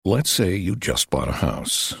Let's say you just bought a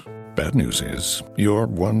house. Bad news is, you're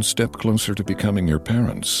one step closer to becoming your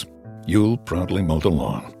parents. You'll proudly mow the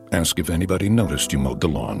lawn, ask if anybody noticed you mowed the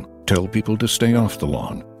lawn, tell people to stay off the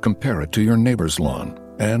lawn, compare it to your neighbor's lawn,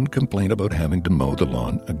 and complain about having to mow the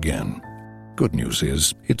lawn again. Good news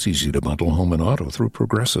is, it's easy to bundle home and auto through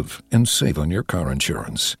Progressive and save on your car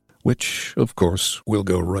insurance, which, of course, will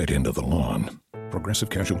go right into the lawn. Progressive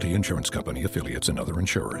Casualty Insurance Company, affiliates, and other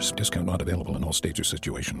insurers. Discount not available in all states or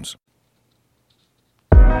situations.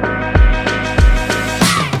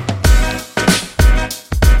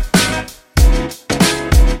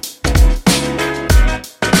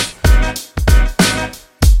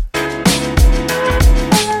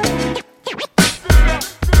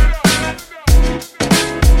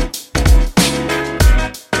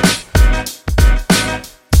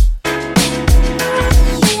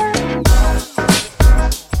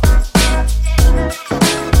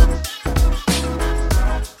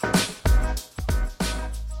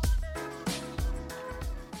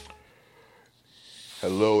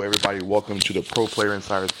 Hello, everybody. Welcome to the Pro Player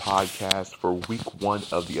Insiders podcast for week 1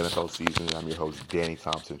 of the NFL season. I'm your host, Danny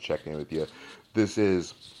Thompson, checking in with you. This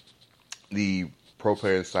is the Pro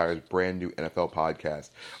Player Insiders brand new NFL podcast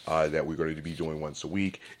that we're going to be doing once a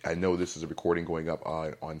week. I know this is a recording going up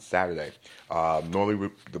on Saturday. Normally,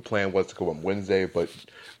 the plan was to go on Wednesday, but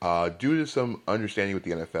due to some understanding with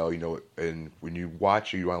the NFL, and when you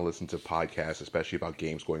watch or you want to listen to podcasts, especially about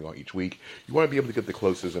games going on each week, you want to be able to get the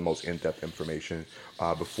closest and most in-depth information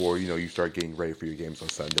before you start getting ready for your games on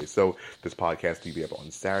Sunday. So this podcast will be up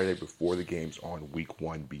on Saturday before the games on week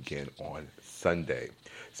 1 begin on Sunday.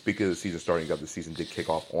 Speaking of the season starting up, the season did kick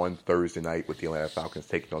off on Thursday night with the Atlanta Falcons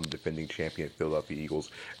taking on the defending champion Philadelphia Eagles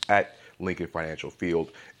at Lincoln Financial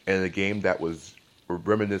Field, and a game that was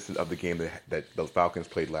reminiscent of the game that the Falcons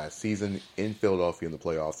played last season in Philadelphia in the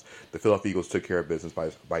playoffs. The Philadelphia Eagles took care of business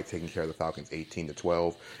by taking care of the Falcons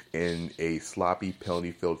 18-12 in a sloppy,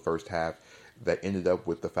 penalty-filled first half that ended up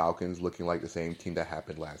with the Falcons looking like the same team that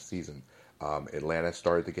happened last season. Atlanta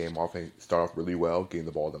started the game off really well, getting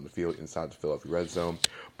the ball down the field inside the Philadelphia red zone.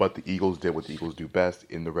 But the Eagles did what the Eagles do best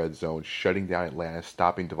in the red zone, shutting down Atlanta,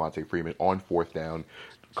 stopping Devontae Freeman on fourth down,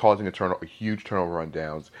 causing a huge turnover on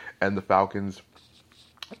downs. And the Falcons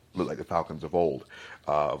looked like the Falcons of old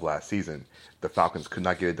of last season. The Falcons could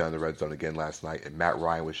not get it done in the red zone again last night, and Matt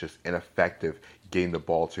Ryan was just ineffective getting the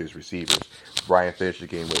ball to his receivers. Ryan finished the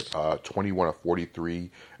game with 21 of 43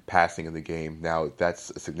 passing in the game. Now, that's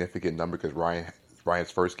a significant number because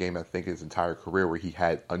Ryan's first game, I think, his entire career where he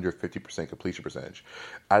had under 50% completion percentage.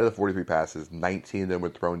 Out of the 43 passes, 19 of them were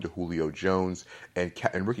thrown to Julio Jones, and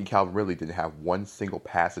Ricky Calvin really didn't have one single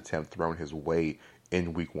pass attempt thrown his way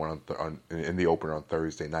in week 1 in the opener on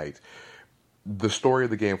Thursday night. The story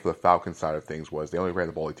of the game for the Falcons side of things was they only ran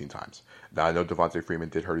the ball 18 times. Now, I know Devontae Freeman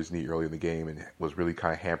did hurt his knee early in the game and was really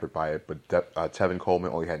kind of hampered by it, but Tevin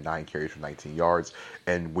Coleman only had 9 carries for 19 yards.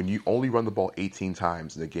 And when you only run the ball 18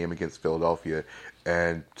 times in a game against Philadelphia,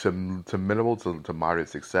 and to minimal to moderate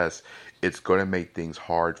success, it's going to make things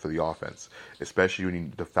hard for the offense, especially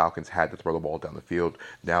when the Falcons had to throw the ball down the field.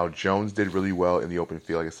 Now, Jones did really well in the open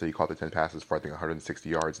field. Like I said, he caught the 10 passes for, I think, 160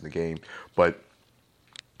 yards in the game, but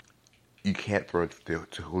you can't throw it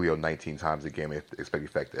to Julio 19 times a game and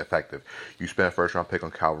expect effective. You spent a first-round pick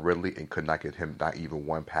on Calvin Ridley and could not get him not even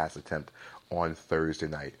one pass attempt on Thursday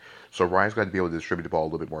night. So Ryan's got to be able to distribute the ball a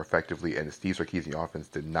little bit more effectively, and the Steve Sarkisian offense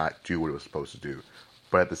did not do what it was supposed to do.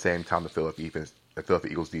 But at the same time, the Philadelphia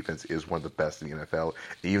Eagles defense is one of the best in the NFL.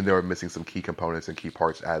 And even though they're missing some key components and key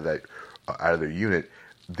parts out of their unit,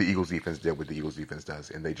 the Eagles defense did what the Eagles defense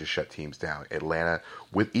does, and they just shut teams down. Atlanta,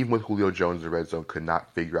 even with Julio Jones in the red zone, could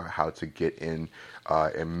not figure out how to get in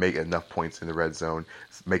and make enough points in the red zone,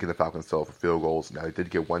 making the Falcons settle for field goals. Now, they did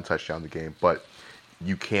get 1 touchdown in the game, but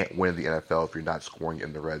you can't win the NFL if you're not scoring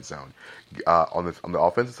in the red zone. On the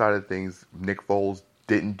offensive side of things, Nick Foles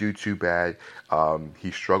didn't do too bad.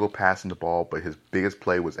 He struggled passing the ball, but his biggest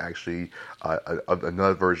play was actually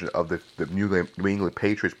another version of the New England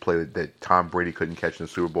Patriots play that Tom Brady couldn't catch in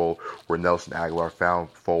the Super Bowl, where Nelson Aguilar found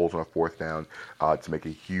Foles on a fourth down to make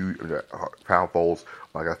found Foles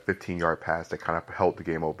on like a 15-yard pass that kind of held the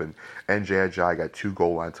game open. And Jay Ajayi got 2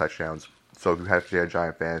 goal line touchdowns. So if you have Jay Ajayi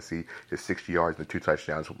in fantasy, his 60 yards and 2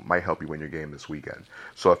 touchdowns might help you win your game this weekend.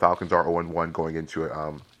 So the Falcons are 0-1 going into it.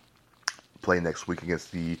 Play next week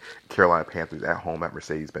against the Carolina Panthers at home at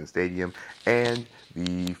Mercedes-Benz Stadium, and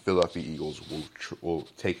the Philadelphia Eagles will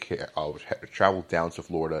travel down to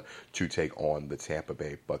Florida to take on the Tampa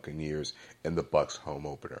Bay Buccaneers in the Bucs home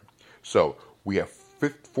opener. So we have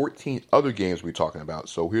 14 other games we're talking about.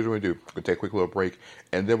 So here's what we're going to do. We're going to take a quick little break,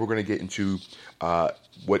 and then we're going to get into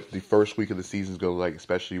what the first week of the season is going to look like,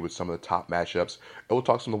 especially with some of the top matchups. And we'll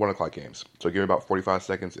talk some of the 1 o'clock games. So give me about 45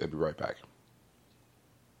 seconds, and be right back.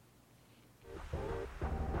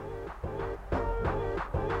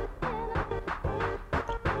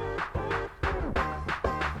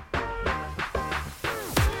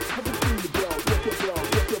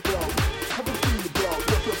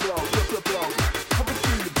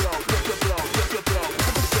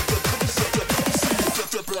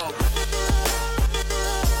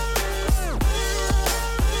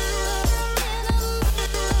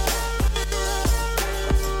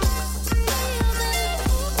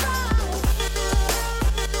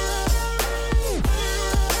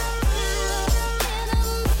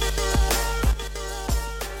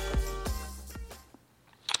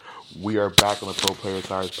 We are back on the Pro Player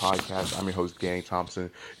Insiders podcast. I'm your host, Danny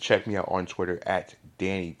Thompson. Check me out on Twitter at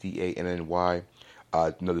Danny, D-A-N-N-Y,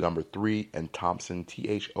 the number 3, and Thompson,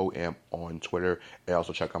 T-H-O-M, on Twitter. And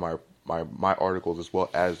also check out my articles as well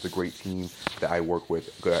as the great team that I work with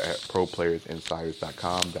at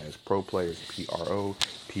ProPlayersInsiders.com. That is ProPlayers, P-R-O-P-L-A-Y-E-R-S,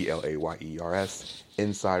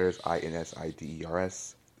 Insiders, I-N-S-I-D-E-R-S.com.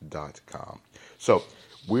 So,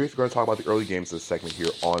 we're going to talk about the early games of this segment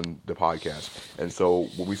here on the podcast. And so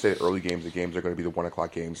when we say early games, the games are going to be the 1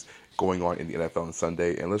 o'clock games going on in the NFL on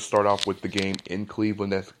Sunday. And let's start off with the game in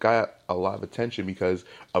Cleveland that's got a lot of attention because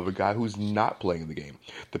of a guy who's not playing in the game.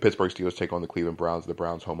 The Pittsburgh Steelers take on the Cleveland Browns, the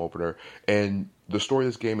Browns home opener. And the story of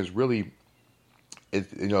this game is really,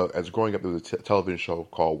 as growing up, there was a television show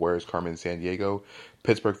called Where is Carmen Sandiego?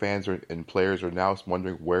 Pittsburgh fans and players are now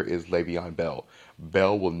wondering, where is Le'Veon Bell?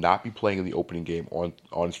 Bell will not be playing in the opening game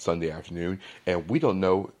on Sunday afternoon, and we don't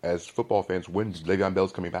know, as football fans, when Le'Veon Bell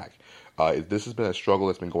is coming back. This has been a struggle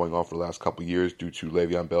that's been going on for the last couple of years due to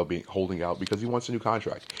Le'Veon Bell holding out because he wants a new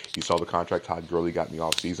contract. You saw the contract Todd Gurley got in the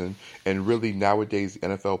offseason, and really nowadays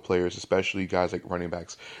NFL players, especially guys like running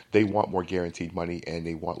backs, they want more guaranteed money and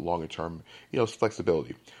they want longer term,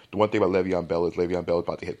 flexibility. The one thing about Le'Veon Bell is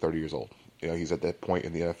about to hit 30 years old. He's at that point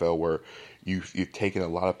in the NFL where you've taken a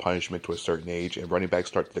lot of punishment to a certain age, and running backs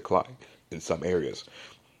start to decline in some areas.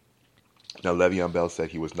 Now, Le'Veon Bell said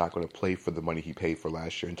he was not going to play for the money he paid for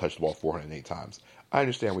last year and touched the ball 408 times. I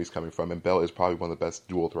understand where he's coming from, and Bell is probably one of the best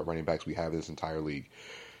dual threat running backs we have in this entire league.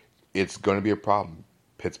 It's going to be a problem.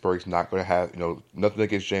 Pittsburgh's not going to have, nothing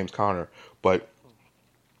against James Conner, but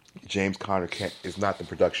James Conner is not the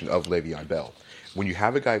production of Le'Veon Bell. When you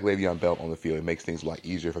have a guy like Le'Veon Bell on the field, it makes things a lot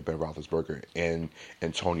easier for Ben Roethlisberger and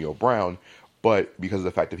Antonio Brown. But because of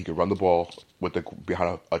the fact that he can run the ball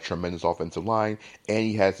behind a tremendous offensive line, and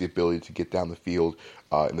he has the ability to get down the field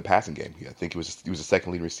in the passing game. I think he was the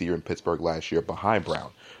second leading receiver in Pittsburgh last year behind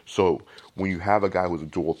Brown. So when you have a guy who's a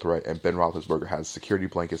dual threat, and Ben Roethlisberger has a security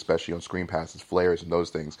blanket, especially on screen passes, flares, and those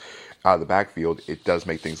things out of the backfield, it does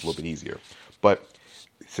make things a little bit easier. But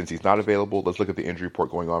since he's not available, let's look at the injury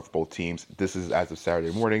report going on for both teams. This is as of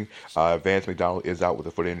Saturday morning. Vance McDonald is out with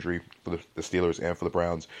a foot injury for the Steelers and for the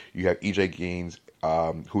Browns. You have E.J. Gaines,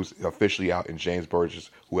 who's officially out, and James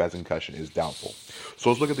Burgess, who has a concussion, is doubtful. So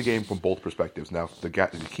let's look at the game from both perspectives. Now, the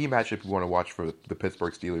key matchup you want to watch for the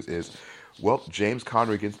Pittsburgh Steelers is, James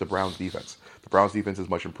Conner against the Browns defense. The Browns defense is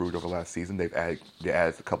much improved over last season. They added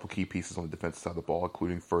a couple key pieces on the defensive side of the ball,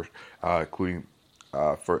 including first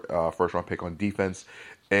round pick on defense.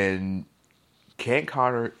 And can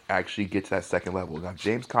Conner actually get to that second level? Now,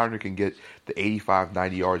 James Conner can get the 85,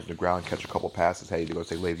 90 yards in the ground, catch a couple passes. Hey, they're going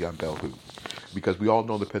to say Le'Veon Bell who? Because we all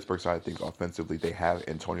know the Pittsburgh side of things offensively. They have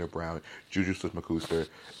Antonio Brown, Juju Smith-Schuster,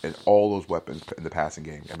 and all those weapons in the passing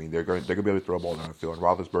game. I mean, they're going to be able to throw a ball down the field, and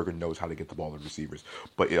Roethlisberger knows how to get the ball to the receivers.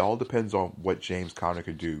 But it all depends on what James Conner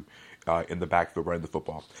can do in the backfield running the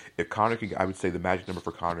football. If Conner can, I would say the magic number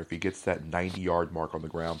for Conner, if he gets that 90-yard mark on the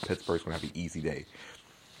ground, Pittsburgh's going to have an easy day.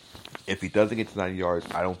 If he doesn't get to 90 yards,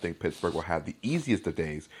 I don't think Pittsburgh will have the easiest of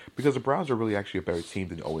days because the Browns are really actually a better team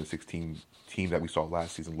than the 0-16 team that we saw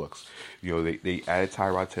last season looks. They added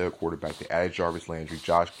Tyrod Taylor quarterback. They added Jarvis Landry.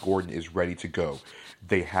 Josh Gordon is ready to go.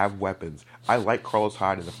 They have weapons. I like Carlos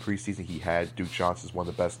Hyde in the preseason he had. Duke Johnson's one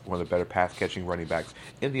of the better pass-catching running backs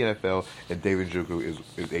in the NFL, and David Njoku is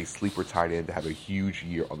a sleeper tight end to have a huge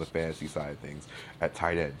year on the fantasy side of things at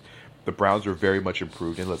tight end. The Browns are very much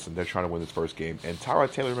improved, and listen, they're trying to win this first game. And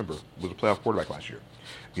Tyrod Taylor, remember, was a playoff quarterback last year.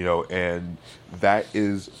 And that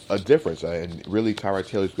is a difference. And really, Tyrod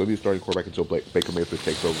Taylor is going to be a starting quarterback until Baker Mayfield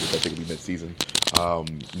takes over, which I think will be mid-season.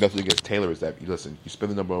 Nothing against Taylor is that, listen, you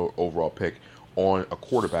spend the number one overall pick on a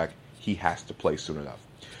quarterback, he has to play soon enough.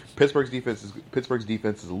 Pittsburgh's defense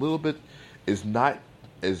is a little bit, is not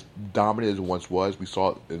as dominant as it once was. We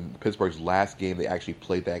saw in Pittsburgh's last game they actually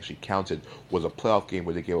played that actually counted was a playoff game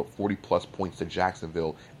where they gave up 40-plus points to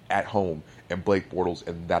Jacksonville at home and Blake Bortles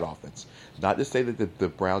and that offense. Not to say that the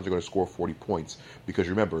Browns are going to score 40 points, because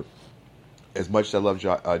remember, as much as I love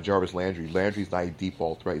Jarvis Landry, Landry's not a deep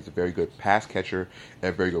ball threat. He's a very good pass catcher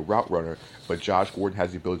and a very good route runner, but Josh Gordon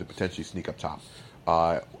has the ability to potentially sneak up top.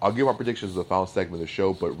 I'll give our predictions in the final segment of the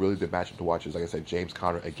show, but really the matchup to watch is, like I said, James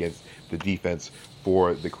Conner against the defense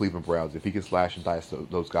for the Cleveland Browns. If he can slash and dice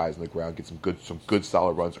those guys on the ground, get some good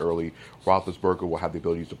solid runs early, Roethlisberger will have the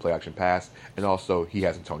ability to play action pass, and also he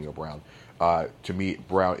has Antonio Brown. To me,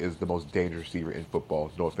 Brown is the most dangerous receiver in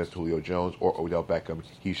football. No offense to Julio Jones or Odell Beckham.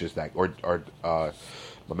 He's just that. Or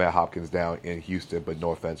my man Hopkins down in Houston, but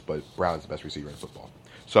no offense, but Brown is the best receiver in football.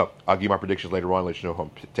 So I'll give you my predictions later on, let you know who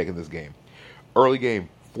I'm taking this game. Early game,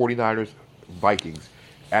 49ers, Vikings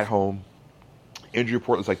at home. Injury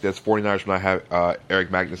report looks like this. 49ers will not have Eric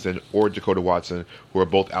Magnuson or Dakota Watson, who are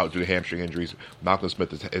both out due to hamstring injuries. Malcolm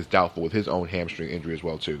Smith is doubtful with his own hamstring injury as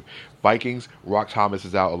well, too. Vikings, Rock Thomas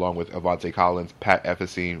is out along with Avante Collins. Pat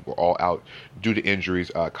Effinstein were all out due to injuries.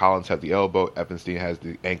 Collins had the elbow. Effinstein has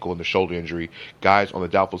the ankle and the shoulder injury. Guys on the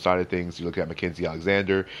doubtful side of things, you look at Mackenzie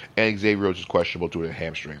Alexander, and Xavier Rhodes is questionable due to a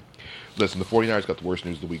hamstring. Listen, the 49ers got the worst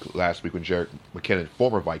news of the week last week when Jerick McKinnon,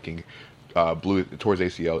 former Viking, blew it towards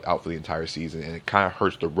ACL, out for the entire season, and it kind of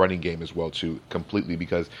hurts the running game as well too, completely,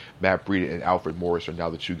 because Matt Breida and Alfred Morris are now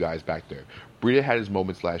the two guys back there. Breida had his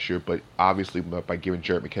moments last year, but obviously by giving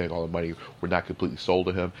Jerick McKinnon all the money, we're not completely sold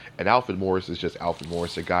to him. And Alfred Morris is just Alfred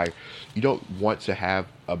Morris, a guy you don't want to have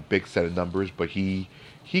a big set of numbers, but he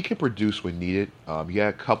can produce when needed. He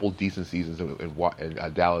had a couple decent seasons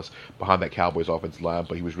in Dallas behind that Cowboys offensive line,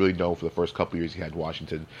 but he was really known for the first couple years he had in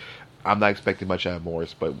Washington. I'm not expecting much out of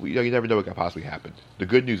Morris, but you never know what could possibly happen. The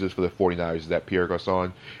good news is for the 49ers is that Pierre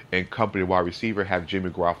Garçon and company wide receiver have Jimmy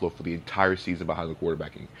Garoppolo for the entire season behind the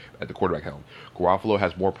quarterback helm. Garoppolo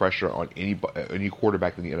has more pressure on any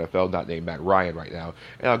quarterback in the NFL, not named Matt Ryan right now,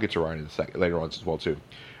 and I'll get to Ryan in a second later on as well too.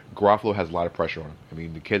 Garoppolo has a lot of pressure on him. I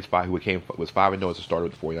mean, the kid's was 5-0 as a starter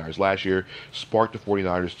with the 49ers last year, sparked the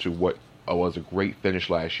 49ers to what was a great finish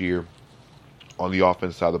last year on the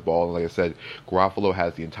offense side of the ball. And like I said, Garoppolo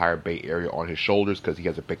has the entire Bay Area on his shoulders because he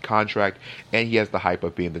has a big contract and he has the hype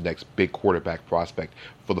of being the next big quarterback prospect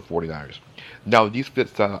for the 49ers. Now, the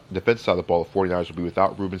defense side of the ball, the 49ers will be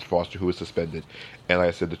without Reuben Foster, who is suspended, and like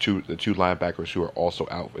I said, the two linebackers who are also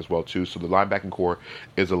out as well too. So the linebacking core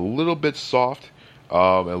is a little bit soft.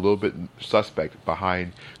 A little bit suspect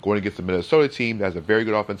behind going against the Minnesota team that has a very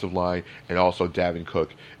good offensive line, and also Dalvin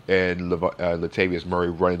Cook and Latavius Murray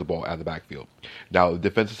running the ball out of the backfield. Now, the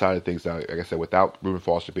defensive side of things, like I said, without Reuben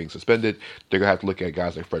Foster being suspended, they're going to have to look at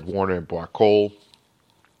guys like Fred Warner and Brock Cole,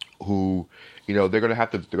 who, they're going to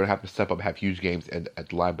have to step up, have huge games at the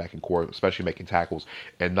linebacking core, especially making tackles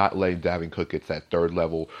and not letting Dalvin Cook get to that third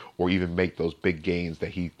level or even make those big gains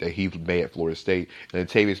that he made at Florida State. And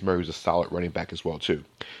Latavius Murray is a solid running back as well too.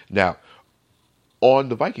 Now, on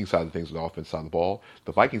the Vikings side of things, on the offense side of the ball,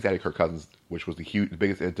 the Vikings added Kirk Cousins, which was the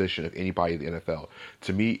biggest addition of anybody in the NFL.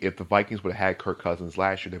 To me, if the Vikings would have had Kirk Cousins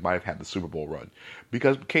last year, they might have had the Super Bowl run.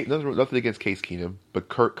 Because nothing against Case Keenum, but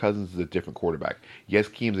Kirk Cousins is a different quarterback. Yes,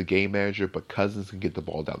 Keenum's a game manager, but Cousins can get the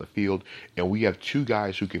ball down the field, and we have two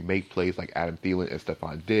guys who can make plays like Adam Thielen and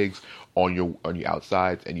Stephon Diggs on your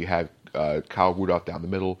outsides, and you have Kyle Rudolph down the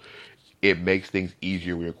middle. It makes things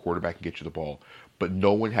easier when your quarterback can get you the ball. But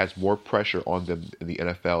no one has more pressure on them in the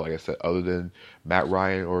NFL, like I said, other than Matt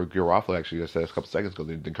Ryan or Garoppolo, actually, I said a couple seconds ago,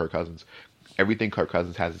 than Kirk Cousins. Everything Kirk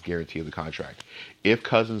Cousins has is guaranteed in the contract. If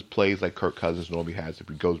Cousins plays like Kirk Cousins normally has, if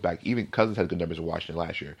he goes back, even Cousins had good numbers in Washington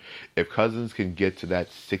last year. If Cousins can get to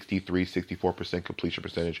that 64% completion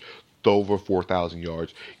percentage, throw over 4,000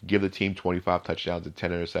 yards, give the team 25 touchdowns and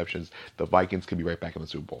 10 interceptions, the Vikings can be right back in the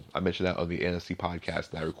Super Bowl. I mentioned that on the NFC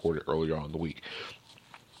podcast that I recorded earlier on in the week.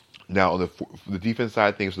 Now, on the defense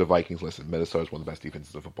side of things for the Vikings, listen, Minnesota is one of the best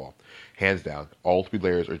defenses in football, hands down. All three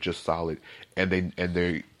layers are just solid, and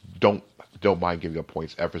they don't mind giving up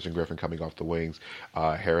points. Everson Griffin coming off the wings,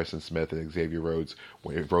 Harrison Smith and Xavier Rhodes,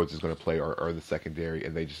 when Rhodes is going to play, are in the secondary,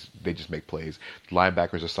 and they just make plays. The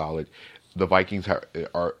linebackers are solid. The Vikings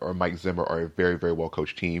are Mike Zimmer are a very, very well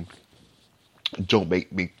coached team. Don't make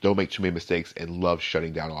too many mistakes and love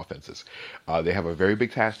shutting down offenses. They have a very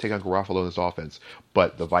big task to take on Garoppolo in this offense,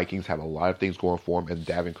 but the Vikings have a lot of things going for them, and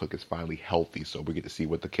Dalvin Cook is finally healthy, so we get to see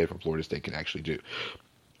what the kid from Florida State can actually do.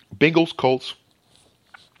 Bengals, Colts,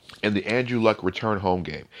 and the Andrew Luck return home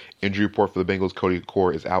game. Injury report for the Bengals: Cody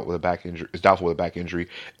Core is doubtful with a back injury,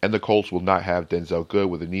 and the Colts will not have Denzel Good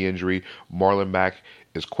with a knee injury. Marlon Mack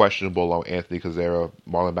is questionable along with Anthony Kazera.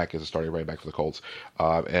 Marlon Mack is a starting running back for the Colts.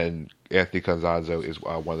 And Anthony Canzonzo is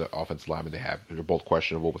one of the offensive linemen they have. They're both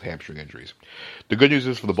questionable with hamstring injuries. The good news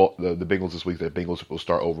is for the Bengals this week that the Bengals will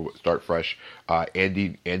start fresh.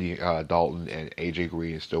 Andy Dalton and AJ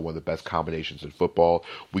Green is still one of the best combinations in football.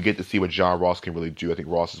 We get to see what John Ross can really do. I think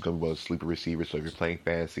Ross is going to be one of the sleeper receivers. So if you're playing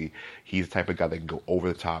fantasy, he's the type of guy that can go over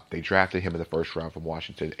the top. They drafted him in the first round from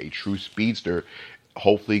Washington, a true speedster.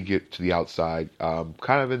 Hopefully get to the outside, kind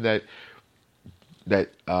of in that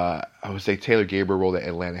I would say Taylor Gabriel role that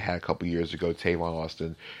Atlanta had a couple years ago, Tavon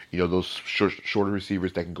Austin, those shorter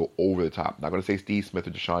receivers that can go over the top. Not going to say Steve Smith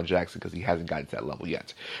or Deshaun Jackson because he hasn't gotten to that level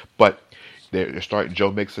yet, but they're starting. Joe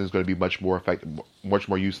Mixon is going to be much more effective, much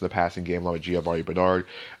more used in the passing game, along with Giovanni Bernard.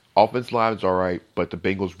 Offense line is all right, but the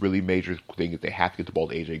Bengals' really major thing is they have to get the ball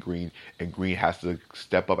to AJ Green, and Green has to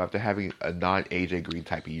step up after having a non-AJ Green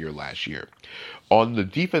type of year last year. On the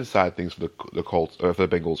defense side of things for the Colts, or for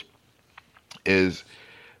the Bengals, is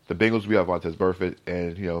the Bengals, we have Vontaze Burfict,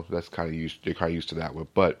 and that's kind of used. They're kind of used to that one.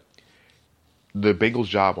 But the Bengals'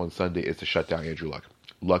 job on Sunday is to shut down Andrew Luck.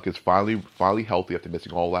 Luck is finally healthy after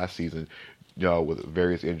missing all last season. With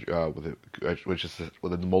various with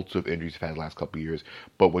a multitude of injuries he's had the last couple of years.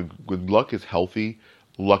 But when Luck is healthy,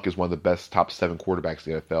 Luck is one of the best top 7 quarterbacks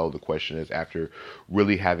in the NFL. The question is, after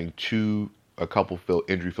really having a couple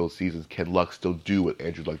injury-filled seasons, can Luck still do what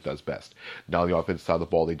Andrew Luck does best? Now on the offensive side of the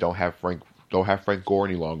ball, they don't have Frank Gore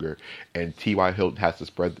any longer, and T.Y. Hilton has to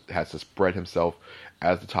spread himself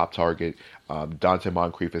as the top target. Dante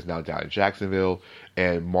Moncrief is now down in Jacksonville,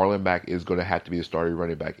 and Marlon Mack is going to have to be the starting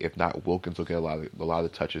running back. If not, Wilkins will get a lot of the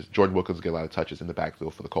touches. Jordan Wilkins will get a lot of touches in the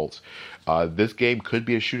backfield for the Colts. This game could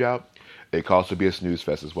be a shootout. It could also be a snooze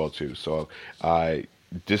fest as well too. So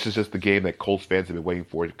this is just the game that Colts fans have been waiting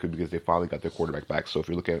for, because they finally got their quarterback back. So if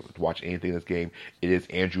you're looking to watch anything in this game, it is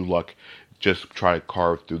Andrew Luck just trying to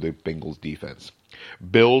carve through the Bengals defense.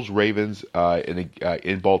 Bills, Ravens,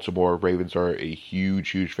 in Baltimore. Ravens are a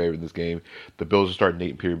huge favorite in this game. The Bills are starting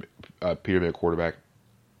Nate Peterman at quarterback.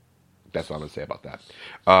 That's all I'm going to say about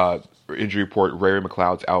that. Injury report, Ray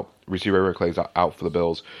McLeod's out. Receiver Ray McLeod's out for the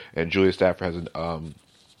Bills. And Julius Stafford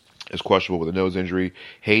is questionable with a nose injury.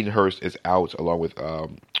 Hayden Hurst is out, along with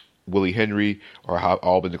Willie Henry have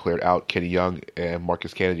all been declared out. Kenny Young and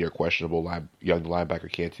Marcus Kennedy are questionable. Young, the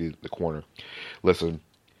linebacker, Canty, the corner. Listen,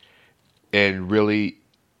 and really,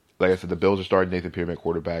 like I said, the Bills are starting Nathan Peterman at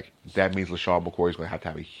quarterback. That means LaShawn McCoy is going to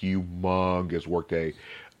have a humongous workday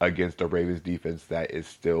against the Ravens defense. That is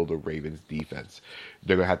still the Ravens defense.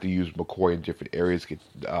 They're going to have to use McCoy in different areas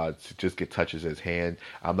to just get touches in his hand.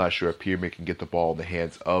 I'm not sure if Peterman can get the ball in the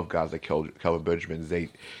hands of guys like Kelvin Benjamin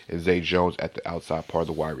and Zay Jones at the outside part of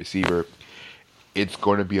the wide receiver. It's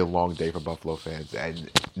going to be a long day for Buffalo fans, and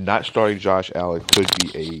not starting Josh Allen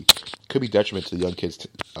could be detriment to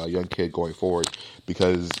the young kid going forward,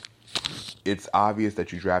 because it's obvious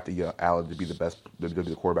that you drafted Allen to be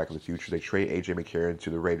the quarterback of the future. They trade A.J. McCarron to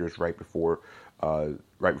the Raiders right before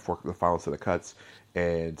the final set of cuts,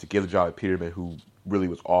 and to give the job to Peterman, who really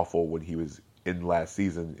was awful when he was in last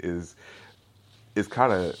season, is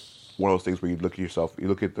kind of one of those things where you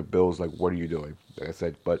look at the Bills like, what are you doing? Like I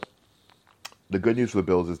said, but the good news for the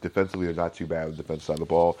Bills is defensively they're not too bad on the defensive side of the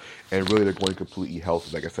ball, and really they're going completely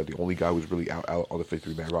healthy. Like I said, the only guy who's really out on the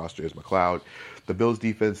 53-man roster is McLeod. The Bills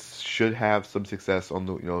defense should have some success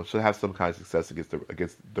should have some kind of success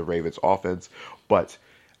against the Ravens offense, but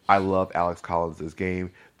I love Alex Collins'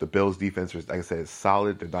 game. The Bills defense, like I said, is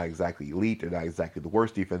solid. They're not exactly elite. They're not exactly the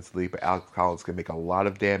worst defensively, but Alex Collins can make a lot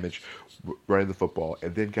of damage running the football.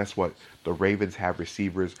 And then guess what? The Ravens have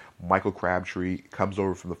receivers. Michael Crabtree comes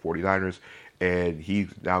over from the 49ers, and he's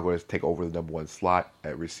now going to take over the number 1 slot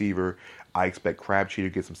at receiver. I expect Crabtree to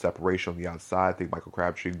get some separation on the outside. I think Michael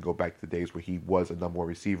Crabtree can go back to the days where he was a number 1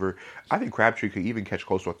 receiver. I think Crabtree could even catch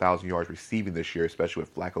close to 1,000 yards receiving this year, especially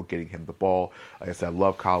with Flacco getting him the ball. Like I said, I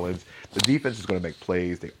love Collins. The defense is going to make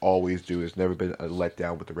plays. They always do. There's never been a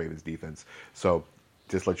letdown with the Ravens defense. So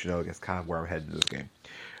just let you know, that's kind of where I'm heading in this game.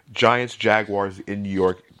 Giants, Jaguars in New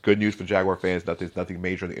York. Good news for Jaguar fans. Nothing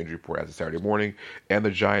major on the injury report as of Saturday morning. And the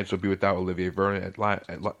Giants will be without Olivier Vernon at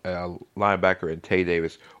linebacker, and Tay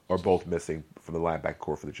Davis are both missing from the linebacker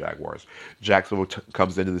core for the Jaguars. Jacksonville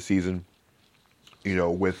comes into the season,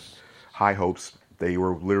 with high hopes. They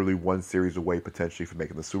were literally 1 series away potentially from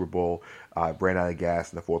making the Super Bowl. Ran out of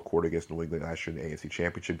gas in the fourth quarter against New England last year in the AFC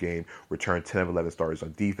Championship game. Returned 10 of 11 starters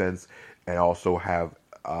on defense, and also have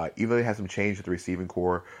even though they had some change at the receiving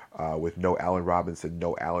core with no Allen Robinson,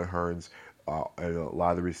 no Allen Hurns, And a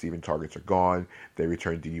lot of the receiving targets are gone. They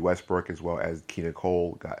returned D.D. Westbrook as well as Keenan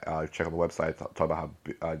Cole. Check on the website, talk about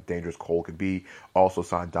how dangerous Cole could be. Also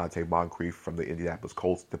signed Dante Moncrief from the Indianapolis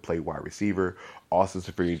Colts to play wide receiver. Austin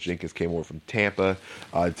Seferian-Jenkins came over from Tampa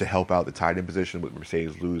to help out the tight end position, with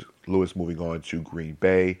Mercedes Lewis moving on to Green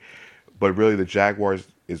Bay. But really, the Jaguars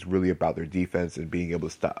is really about their defense and being able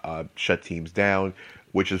to shut teams down,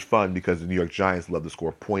 which is fun because the New York Giants love to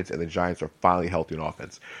score points, and the Giants are finally healthy on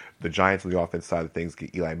offense. The Giants on the offense side of things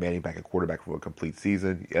get Eli Manning back at quarterback for a complete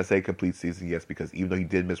season. Yes, a complete season, yes, because even though he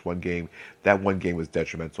did miss one game, that one game was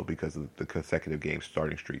detrimental because of the consecutive game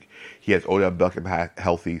starting streak. He has Odell Beckham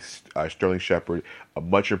healthy, Sterling Shepard, a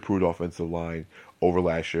much improved offensive line over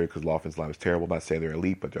last year because the offensive line was terrible. I'm not saying they're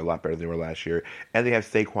elite, but they're a lot better than they were last year. And they have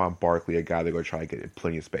Saquon Barkley, a guy they're going to try to get in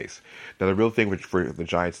plenty of space. Now, the real thing for the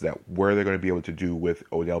Giants is that where they're going to be able to do with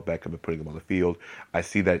Odell Beckham and putting him on the field. I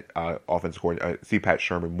see that offensive coordinator, I see Pat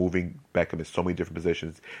Sherman moving Beckham in so many different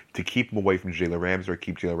positions to keep him away from Jalen Ramsey or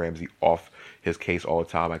keep Jalen Ramsey off his case all the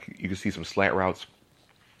time. You can see some slant routes.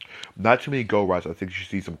 Not too many go routes. I think you should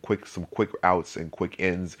see some quick outs and quick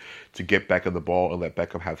ends to get back on the ball and let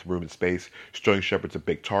Beckham have some room and space. Sterling Shepard's a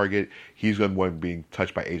big target. He's going to be being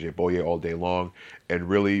touched by AJ Bouye all day long. And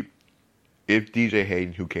really, if DJ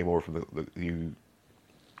Hayden, who came over from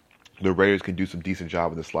the Raiders, can do some decent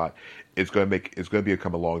job in the slot, it's going to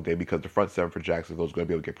become a long day because the front seven for Jacksonville is going to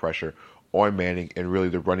be able to get pressure on Manning, and really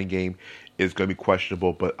the running game is going to be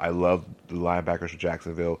questionable, but I love the linebackers for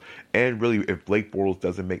Jacksonville. And really, if Blake Bortles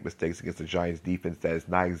doesn't make mistakes against the Giants defense that is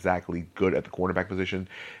not exactly good at the cornerback position,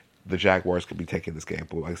 the Jaguars could be taking this game.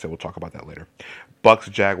 But like I said, we'll talk about that later. Bucks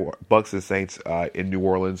and Saints in New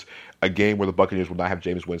Orleans, a game where the Buccaneers will not have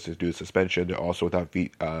Jameis Winston due to suspension. They're also without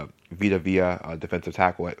Vita Vea, defensive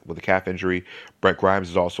tackle with a calf injury. Brent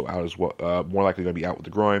Grimes is also out as well, more likely going to be out with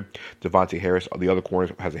the groin. Devontae Harris, the other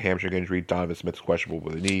corner, has a hamstring injury. Donovan Smith is questionable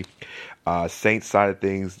with a knee. Saints side of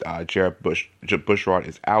things, Jared Bushrod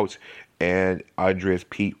is out, and Andreas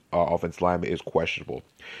Pete, offensive lineman, is questionable.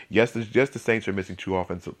 Yes, the Saints are missing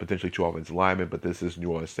potentially two offensive linemen, but this is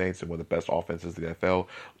New Orleans Saints and one of the best offenses in the NFL,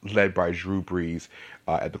 led by Drew Brees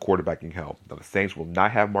at the quarterbacking helm. Now, the Saints will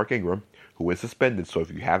not have Mark Ingram, who is suspended, so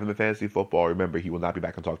if you have him in fantasy football, remember he will not be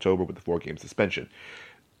back until October with the 4-game suspension.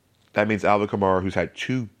 That means Alvin Kamara, who's had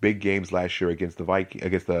two big games last year against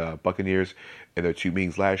the Buccaneers in their two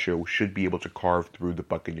meetings last year, should be able to carve through the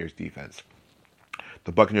Buccaneers defense.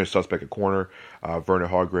 The Buccaneers suspect at corner, Vernon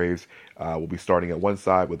Hargreaves, will be starting at one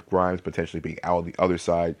side with Grimes potentially being out on the other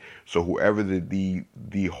side. So whoever the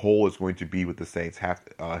hole is going to be with the Saints,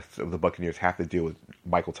 the Buccaneers have to deal with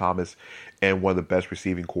Michael Thomas and one of the best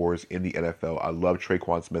receiving corps in the NFL. I love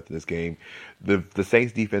Traquan Smith in this game. The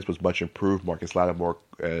Saints defense was much improved. Marcus Lattimore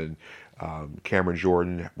and Cameron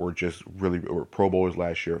Jordan were Pro Bowlers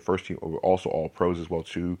last year. First team were also all pros as well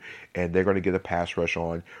too, and they're going to get a pass rush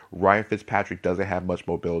on. Ryan Fitzpatrick doesn't have much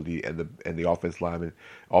mobility, and the offense line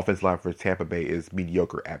for Tampa Bay is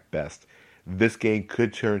mediocre at best. This game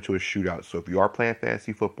could turn into a shootout. So if you are playing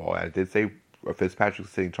fantasy football, and I did say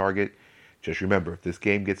Fitzpatrick's sitting target, just remember, if this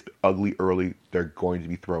game gets ugly early, they're going to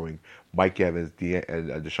be throwing. Mike Evans and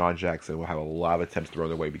Deshaun Jackson will have a lot of attempts thrown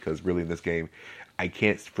their way because really in this game, I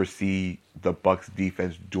can't foresee the Bucs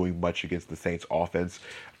defense doing much against the Saints offense.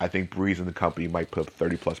 I think Breeze and the company might put up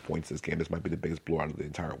 30-plus points this game. This might be the biggest blowout of the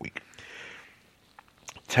entire week.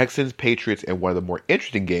 Texans, Patriots, and one of the more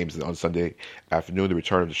interesting games on Sunday afternoon, the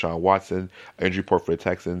return of Deshaun Watson. Injury report for the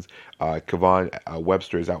Texans. Kevon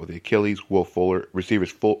Webster is out with the Achilles.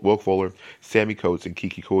 Receivers Will Fuller, Sammy Coates, and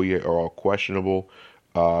Kiki Koye are all questionable.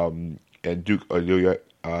 And Duke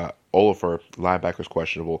Oliver, linebackers,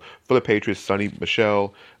 questionable. For the Patriots, Sonny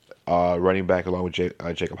Michel, running back, along with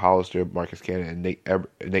Jacob Hollister, Marcus Cannon, and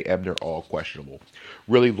Nate Ebner, all questionable.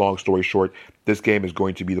 Really, long story short, this game is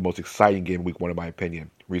going to be the most exciting game of week one, in my opinion.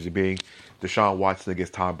 Reason being, Deshaun Watson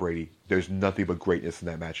against Tom Brady. There's nothing but greatness in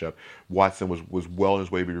that matchup. Watson was well on his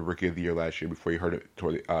way to be Rookie of the Year last year before he hurt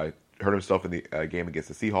himself in the game against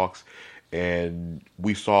the Seahawks. And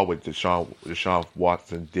we saw what Deshaun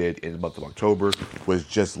Watson did in the month of October, was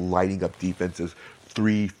just lighting up defenses,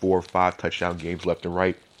 3, 4, 5 touchdown games left and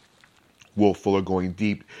right. Will Fuller going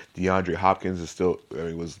deep. DeAndre Hopkins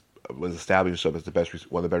was establishing himself as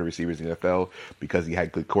one of the better receivers in the NFL because he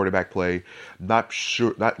had good quarterback play. Not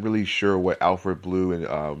really sure what Alfred Blue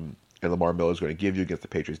and Lamar Miller is going to give you against the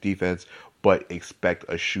Patriots defense, but expect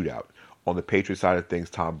a shootout. On the Patriots side of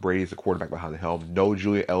things, Tom Brady is the quarterback behind the helm. No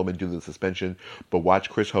Julian Edelman due to the suspension, but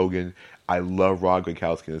watch Chris Hogan. I love Rob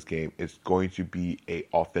Gronkowski in this game. It's going to be an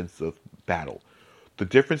offensive battle. The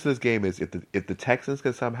difference in this game is if the Texans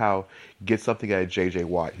can somehow get something out of J.J.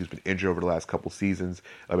 Watt, who's been injured over the last couple seasons,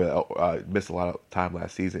 missed a lot of time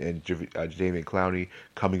last season, and Jadeveon Clowney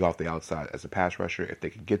coming off the outside as a pass rusher, if they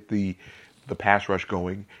can get the pass rush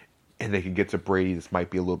going, and they can get to Brady, this might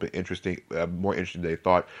be a little bit interesting, more interesting than they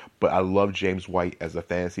thought. But I love James White as a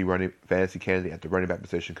fantasy candidate at the running back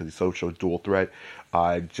position because he's so dual threat.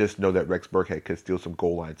 I just know that Rex Burkhead could steal some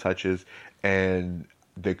goal line touches, and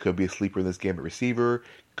there could be a sleeper in this game at receiver.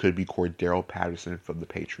 Could be Cordero Patterson from the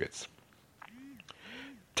Patriots.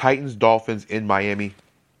 Titans Dolphins in Miami.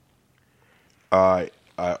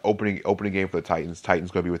 Opening game for the Titans.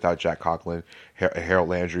 Titans going to be without Jack Conklin, Harold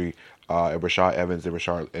Landry, and Rashad Evans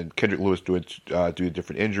and Kendrick Lewis due to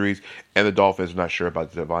different injuries. And the Dolphins are not sure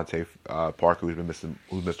about Devontae Parker, who's missed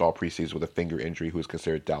all preseason with a finger injury, who is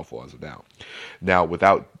considered doubtful as of now. Now,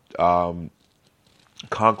 without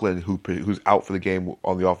Conklin, who's out for the game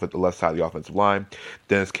on the left side of the offensive line,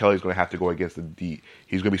 Dennis Kelly is going to have to go against he's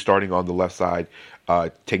going to be starting on the left side,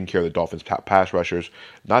 taking care of the Dolphins' pass rushers.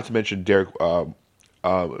 Not to mention Derek. So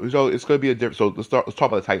it's going to be a different. So let's talk about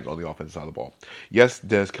the Titans on the offensive side of the ball. Yes,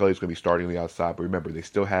 Dennis Kelly is going to be starting on the outside, but remember they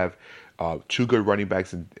still have two good running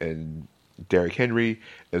backs in Derrick Henry,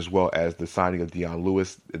 as well as the signing of Dion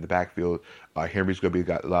Lewis in the backfield. Henry's going to be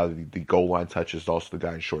got a lot of the goal line touches, also the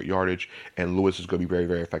guy in short yardage, and Lewis is going to be very,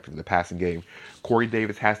 very effective in the passing game. Corey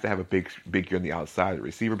Davis has to have a big year on the outside, the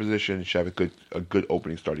receiver position. Should have a good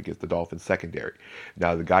opening start against the Dolphins secondary.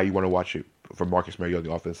 Now, the guy you want to watch for Marcus Mariota on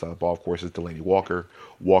the offensive side of the ball, of course, is Delaney Walker.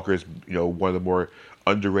 Walker is one of the more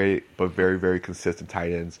underrated but very, very consistent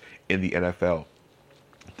tight ends in the NFL.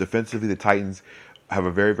 Defensively, the Titans have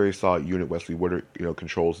a very, very solid unit. Wesley Woodard,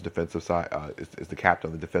 controls the defensive side, is the captain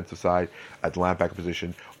on the defensive side at the linebacker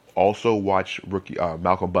position. Also watch rookie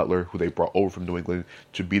Malcolm Butler, who they brought over from New England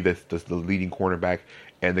to be the leading cornerback,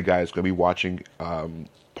 and the guy is going to be watching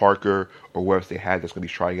Parker or whoever they had that's going to be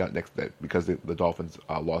trying out next because the Dolphins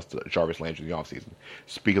lost Jarvis Landry in the offseason.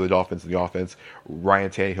 Speaking of the Dolphins in the offense, Ryan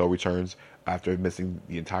Tannehill returns after missing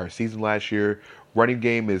the entire season last year. Running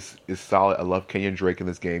game is solid. I love Kenyon Drake in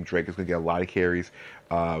this game. Drake is going to get a lot of carries.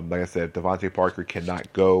 Like I said, Devontae Parker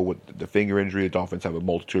cannot go with the finger injury. The Dolphins have a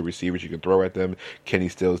multitude of receivers you can throw at them. Kenny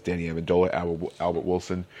Stills, Danny Amendola, Albert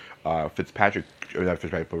Wilson, Ryan Tannehill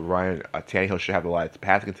should have a lot of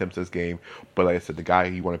passing attempts in this game. But like I said, the guy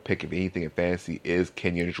you want to pick, if anything, in fantasy is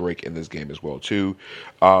Kenyon Drake in this game as well, too.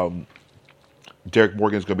 Derek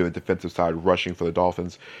Morgan is going to be on the defensive side rushing for the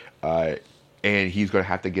Dolphins. And he's going to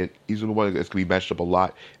have to he's the one that's going to be matched up a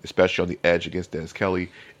lot, especially on the edge against Dennis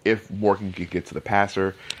Kelly. If Morgan can get to the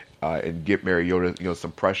passer and get Mariota,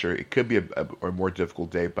 some pressure, it could be a more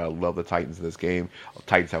difficult day, but I love the Titans in this game. The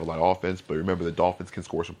Titans have a lot of offense, but remember the Dolphins can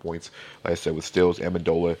score some points, like I said, with Stills,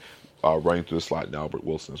 Amendola running through the slot, and Albert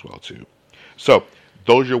Wilson as well, too. So,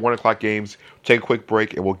 those are your 1 o'clock games. Take a quick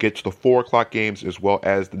break, and we'll get to the 4 o'clock games as well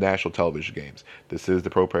as the national television games. This is the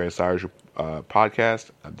Pro Player Insiders podcast.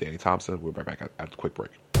 I'm Danny Thompson. We'll be right back after the quick break.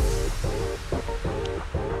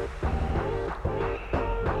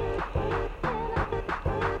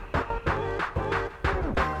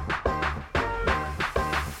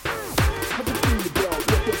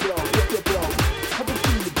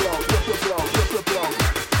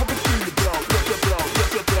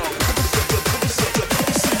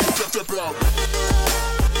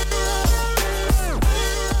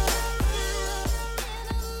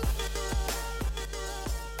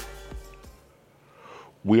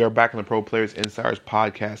 We are back on the Pro Players Insiders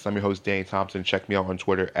podcast. I'm your host, Danny Thompson. Check me out on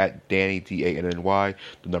Twitter at Danny, DANNY,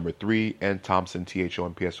 the number 3, and Thompson,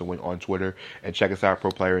 THOMPSON on Twitter. And check us out at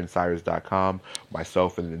ProPlayerInsiders.com.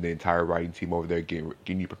 Myself and the entire writing team over there getting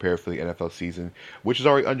you prepared for the NFL season, which is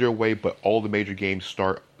already underway, but all the major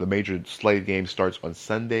slated games starts on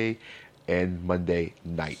Sunday and Monday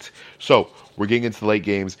night. So we're getting into the late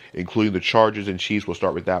games, including the Chargers and Chiefs. We'll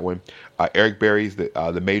start with that one. Eric Berry's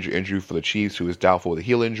the major injury for the Chiefs, who is doubtful with a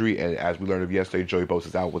heel injury, and as we learned of yesterday, Joey Bosa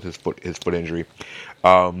is out with his foot injury.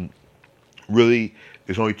 Really,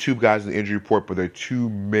 there's only 2 guys in the injury report, but there are 2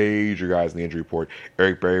 major guys in the injury report.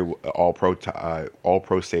 Eric Berry, all pro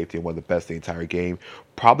safety and one of the best in the entire game,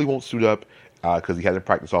 probably won't suit up because he hasn't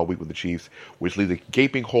practiced all week with the Chiefs, which leaves a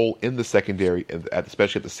gaping hole in the secondary,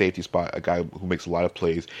 especially at the safety spot, a guy who makes a lot of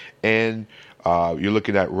plays. And you're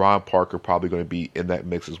looking at Ron Parker probably going to be in that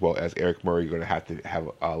mix, as well as Eric Murray. You're going to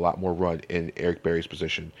have a lot more run in Eric Berry's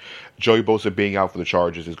position. Joey Bosa being out for the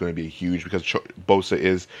Chargers is going to be huge because Bosa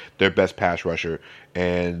is their best pass rusher,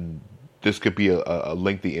 and this could be a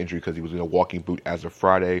lengthy injury because he was in a walking boot as of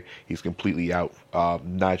Friday. He's completely out.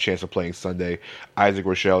 Not a chance of playing Sunday. Isaac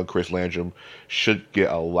Rochelle and Chris Landrum should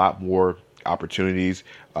get a lot more opportunities.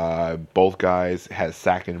 Both guys had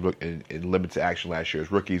sacked in limited action last year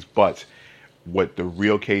as rookies, but what the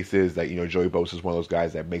real case is that Joey Bosa is one of those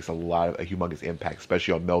guys that makes a humongous impact,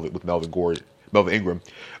 especially on Melvin Ingram,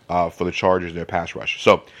 for the Chargers in their pass rush.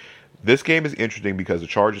 So this game is interesting because the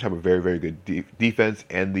Chargers have a very, very good defense,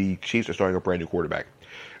 and the Chiefs are starting a brand new quarterback.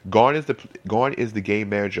 Gone is the game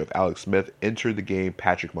manager of Alex Smith. Entered the game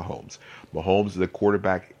Patrick Mahomes. Mahomes is a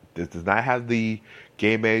quarterback that does not have the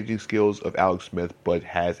game managing skills of Alex Smith, but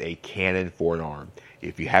has a cannon for an arm.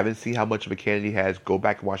 If you haven't seen how much of a cannon he has, go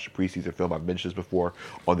back and watch the preseason film. I've mentioned this before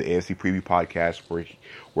on the AFC Preview podcast,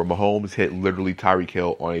 where Mahomes hit literally Tyreek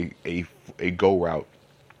Hill on a go route.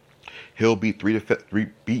 Hill beat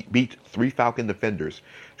three Falcon defenders,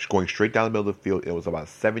 going straight down the middle of the field. It was about a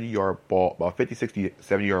 70-yard ball, about 50, 60,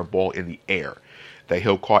 70-yard ball in the air that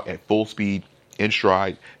Hill caught at full speed, in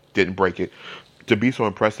stride, didn't break it. To be so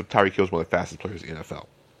impressive, Tyreek Hill is one of the fastest players in the NFL.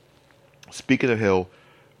 Speaking of Hill,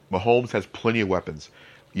 Mahomes has plenty of weapons.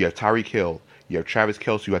 You have Tyreek Hill. You have Travis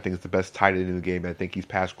Kelce, who I think is the best tight end in the game. I think he's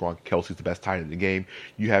past Gronk. Kelce's the best tight end in the game.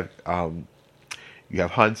 You have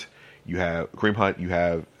Hunt. You have Kareem Hunt. You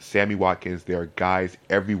have Sammy Watkins. There are guys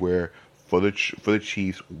everywhere for the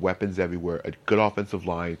Chiefs. Weapons everywhere. A good offensive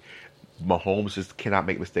line. Mahomes just cannot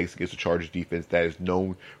make mistakes against the Chargers defense that is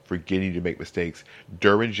known for getting to make mistakes.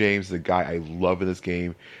 Derwin James is a guy I love in this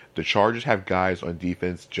game. The Chargers have guys on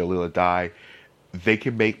defense. Jaleel Adai. They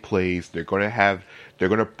can make plays. They're going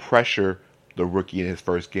to pressure the rookie in his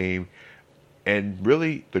first game. And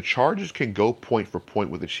really, the Chargers can go point for point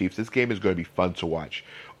with the Chiefs. This game is going to be fun to watch.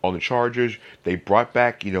 On the Chargers, they brought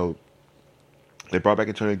back Antonio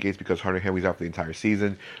Gates because Hunter Henry's out for the entire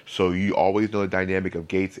season. So you always know the dynamic of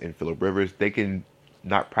Gates and Phillip Rivers. They can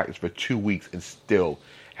not practice for 2 weeks and still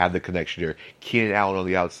have the connection there. Keenan Allen on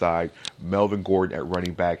the outside, Melvin Gordon at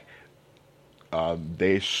running back.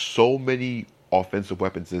 There's so many offensive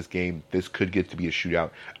weapons in this game. This could get to be a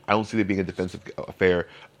shootout. I don't see it being a defensive affair.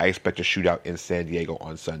 I expect a shootout in San Diego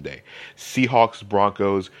on Sunday. Seahawks,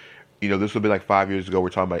 Broncos. This would be like 5 years ago. We're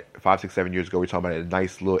talking about 5, 6, 7 years ago. We're talking about a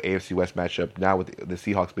nice little AFC West matchup. Now with the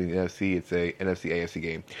Seahawks being the NFC, it's a NFC AFC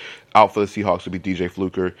game. Out for the Seahawks will be DJ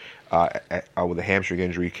Fluker with a hamstring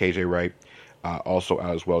injury. KJ Wright also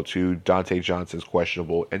out as well too. Dante Johnson's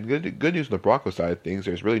questionable. And good news on the Broncos side of things.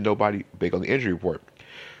 There's really nobody big on the injury report.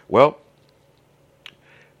 Well,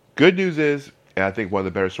 good news is, and I think one of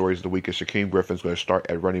the better stories of the week is Shaquem Griffin's going to start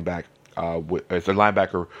at running back. As a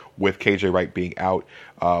linebacker with KJ Wright being out.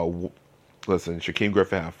 Listen, Shaquem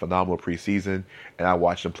Griffin had a phenomenal preseason, and I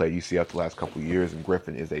watched him play UCF the last couple of years, and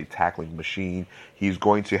Griffin is a tackling machine. He's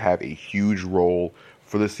going to have a huge role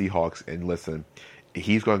for the Seahawks, and listen,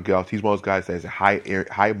 he's going to go. He's one of those guys that has a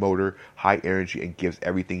high motor, high energy, and gives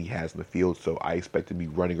everything he has in the field, so I expect him to be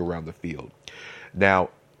running around the field. Now,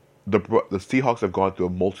 the Seahawks have gone through a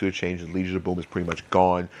multitude of changes. Legion of Boom is pretty much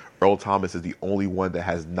gone. Earl Thomas is the only one that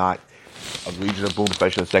has not a Legion of Boom,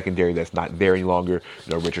 especially in the secondary, that's not there any longer.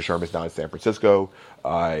 Richard Sherman's now in San Francisco,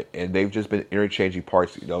 and they've just been interchanging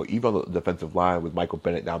parts. Even on the defensive line with Michael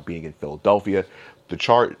Bennett now being in Philadelphia, the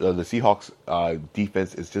Seahawks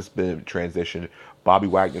defense has just been in transition. Bobby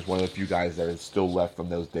Wagner is one of the few guys that is still left from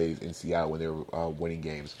those days in Seattle when they were winning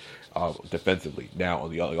games defensively. Now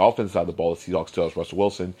on the offensive side of the ball, the Seahawks still have Russell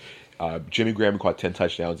Wilson. Jimmy Graham, who caught 10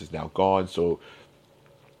 touchdowns, is now gone.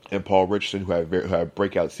 And Paul Richardson, who have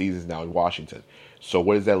breakout seasons now in Washington. So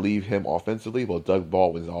what does that leave him offensively? Well, Doug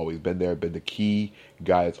Baldwin's always been there, been the key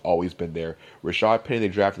guy that's always been there. Rashad Penny, they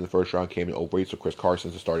drafted in the first round, came in overweight, so Chris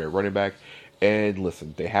Carson's the starter at running back. And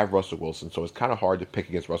listen, they have Russell Wilson, so it's kind of hard to pick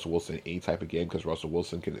against Russell Wilson in any type of game because Russell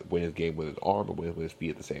Wilson can win his game with his arm or win with his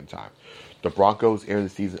feet at the same time. The Broncos, ended the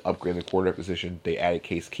season, upgrading the quarterback position. They added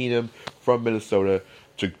Case Keenum from Minnesota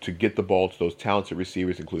to get the ball to those talented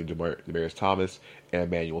receivers, including Demaryius Thomas and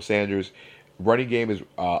Emmanuel Sanders. Running game is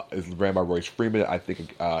ran by Royce Freeman. I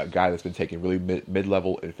think a guy that's been taken really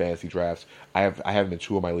mid-level in fantasy drafts. I have him in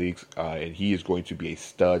 2 of my leagues, and he is going to be a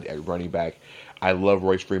stud at running back. I love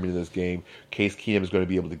Royce Freeman in this game. Case Keenum is going to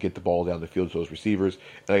be able to get the ball down the field to those receivers.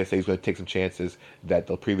 And like I say, he's going to take some chances that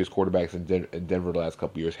the previous quarterbacks in Denver the last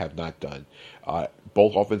couple of years have not done.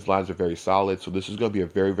 Both offensive lines are very solid, so this is going to be a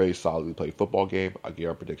very, very solidly played football game. I'll give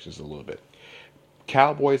our predictions in a little bit.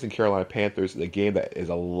 Cowboys and Carolina Panthers, the game that is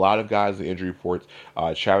a lot of guys in the injury reports.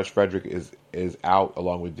 Travis Frederick is out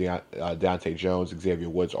along with Deontay Jones, Xavier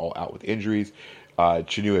Woods all out with injuries.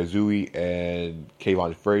 Chinua Azui and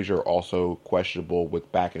Kayvon Frazier are also questionable with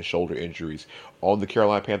back and shoulder injuries. On the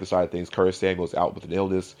Carolina Panthers side of things, Curtis Samuel's out with an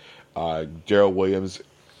illness. Darrell Williams,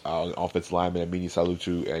 offensive lineman, Amini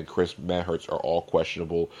Salutu, and Chris Manhertz are all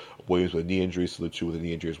questionable. Williams with a knee injury, Salutu with a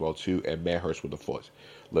knee injury as well too, and Manhertz with a foot.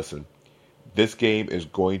 Listen, This game is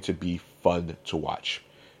going to be fun to watch.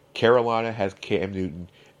 Carolina has Cam Newton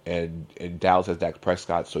and Dallas has Dak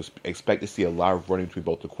Prescott, so expect to see a lot of running between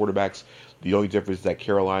both the quarterbacks. The only difference is that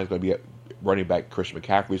Carolina is going to be running back Christian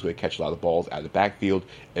McCaffrey is going to catch a lot of balls out of the backfield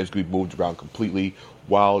and it's going to be moved around completely.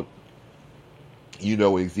 While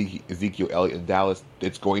Ezekiel Elliott in Dallas,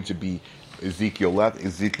 it's going to be Ezekiel left,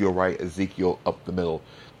 Ezekiel right, Ezekiel up the middle.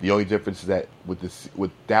 The only difference is that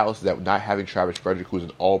with Dallas is that not having Travis Frederick, who's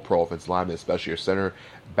an all-pro offensive lineman, especially your center,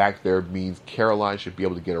 back there means Carolina should be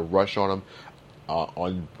able to get a rush on him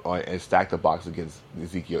and stack the box against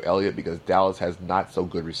Ezekiel Elliott because Dallas has not so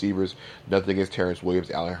good receivers. Nothing against Terrence Williams,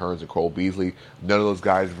 Allen Hurns, and Cole Beasley. None of those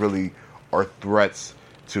guys really are threats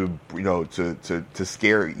to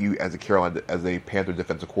scare you as a Panther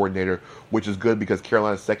defensive coordinator, which is good because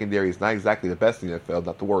Carolina's secondary is not exactly the best in the NFL,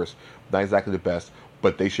 not the worst, not exactly the best,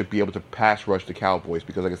 but they should be able to pass rush the Cowboys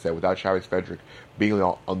because, like I said, without Travis Frederick being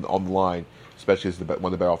on the line, especially as one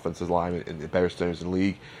of the better offensive linemen and the better centers in the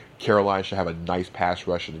league, Carolina should have a nice pass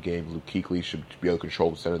rush in the game. Luke Kuechly should be able to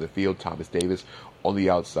control the center of the field. Thomas Davis on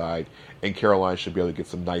the outside, and Carolina should be able to get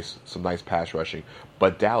some nice pass rushing.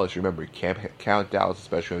 But Dallas, remember, you can't count Dallas,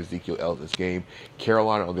 especially on Ezekiel Elliott in this game.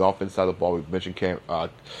 Carolina on the offense side of the ball, we've mentioned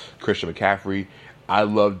Christian McCaffrey. I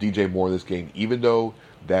love DJ Moore in this game, even though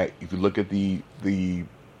that if you look at the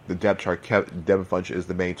depth chart, Devin Funchess is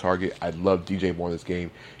the main target. I love DJ Moore in this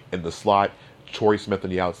game. In the slot, Torrey Smith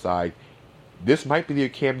on the outside. This might be the year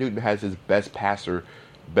Cam Newton has his best passer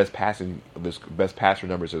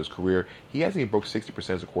numbers of his career. He hasn't even broke 60%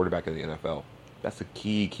 as a quarterback in the NFL. That's a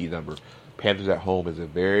key number. Panthers at home is a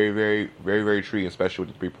very, very, very, very intriguing, especially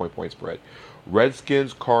with the 3-point spread.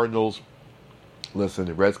 Redskins, Cardinals. Listen,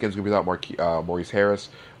 the Redskins will be without Maurice Harris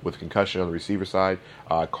with concussion on the receiver side.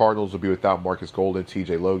 Cardinals will be without Marcus Golden,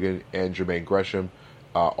 T.J. Logan, and Jermaine Gresham,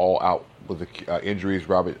 all out with the injuries.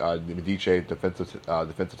 Robert Medici,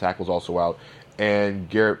 defensive tackle, is also out, and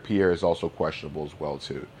Garrett Pierre is also questionable as well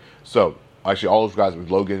too. So actually, all those guys with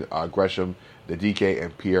Logan, Gresham, the DK,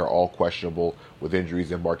 and Pierre all questionable with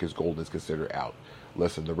injuries, and Marcus Golden is considered out.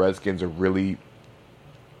 Listen, the Redskins are really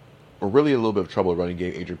a little bit of trouble running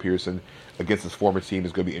game. Adrian Peterson against his former team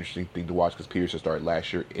is going to be an interesting thing to watch because Peterson started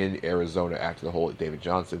last year in Arizona after the whole David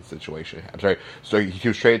Johnson situation. So he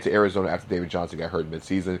was traded to Arizona after David Johnson got hurt in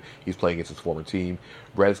midseason. He's playing against his former team.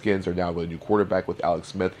 Redskins are now with a new quarterback with Alex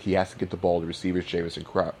Smith. He has to get the ball to receivers, Jamison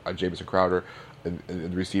Crowder, in the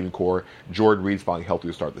receiving core. Jordan Reed's finally healthy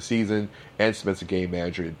to start the season, and Smith's a game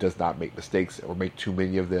manager that does not make mistakes or make too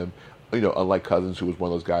many of them. Unlike Cousins, who was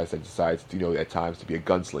one of those guys that decides, at times to be a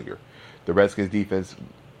gunslinger. The Redskins defense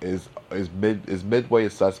is midway a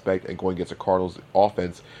suspect and going against a Cardinals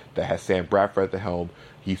offense that has Sam Bradford at the helm.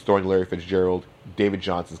 He's throwing Larry Fitzgerald. David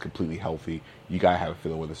Johnson's completely healthy. You gotta have a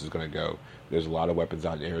feeling where this is gonna go. There's a lot of weapons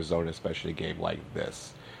out in Arizona, especially in a game like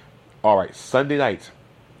this. All right, Sunday night,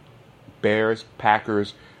 Bears,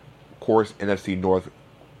 Packers, of course, NFC North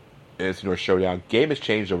showdown. Game has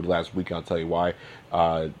changed over the last week. I'll tell you why.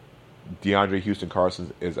 DeAndre Houston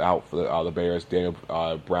Carson is out for the Bears. Daniel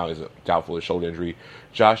Brown is doubtful with a shoulder injury.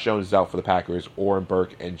 Josh Jones is out for the Packers. Oren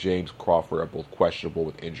Burke and James Crawford are both questionable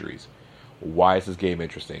with injuries. Why is this game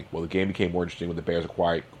interesting? Well, the game became more interesting when the Bears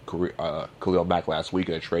acquired Khalil Mack last week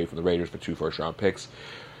in a trade from the Raiders for 2 first-round picks.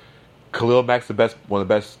 Khalil Mack's one of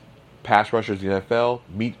the best pass rushers in the NFL.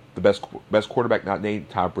 Meet the best quarterback not named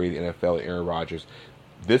Tom Brady in the NFL, and Aaron Rodgers.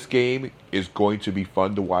 This game is going to be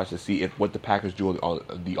fun to watch to see what the Packers do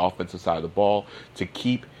on the offensive side of the ball to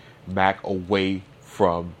keep Mack away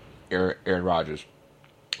from Aaron Rodgers.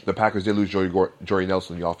 The Packers did lose Jordy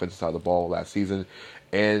Nelson on the offensive side of the ball last season,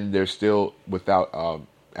 and they're still without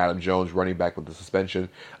Adam Jones, running back with the suspension.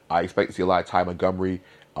 I expect to see a lot of Ty Montgomery,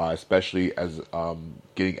 especially as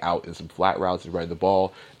getting out in some flat routes and running the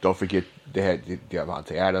ball. Don't forget they had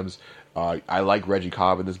Devontae Adams. I like Reggie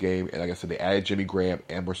Cobb in this game, and like I said, they added Jimmy Graham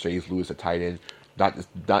and Mercedes Lewis at tight end,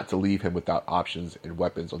 not to leave him without options and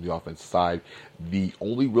weapons on the offensive side. The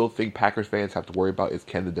only real thing Packers fans have to worry about is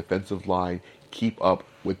can the defensive line keep up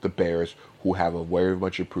with the Bears, who have a very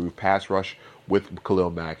much improved pass rush with Khalil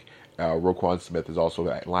Mack. Roquan Smith is also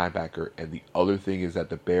a linebacker, and the other thing is that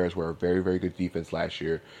the Bears were a very, very good defense last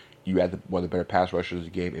year. You add one of the better pass rushers in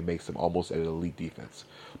the game, it makes them almost an elite defense.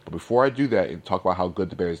 But before I do that and talk about how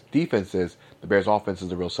good the Bears' defense is, the Bears' offense is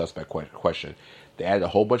the real suspect question. They added a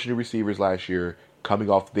whole bunch of new receivers last year,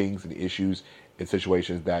 coming off things and issues in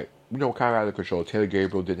situations that, kind of out of control. Taylor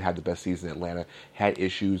Gabriel didn't have the best season in Atlanta, had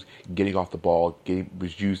issues getting off the ball,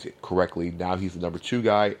 was used correctly. Now he's the number 2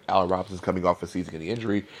 guy. Allen Robinson's coming off a season getting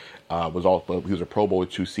injury. He was a Pro Bowler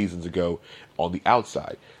 2 seasons ago on the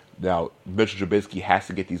outside. Now, Mitchell Trubisky has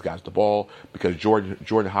to get these guys the ball because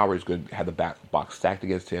Jordan Howard is going to have the box stacked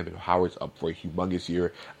against him, and Howard's up for a humongous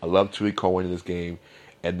year. I love Tui Cohen in this game,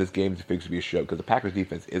 and this game is fixed to be a show because the Packers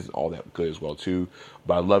defense isn't all that good as well too.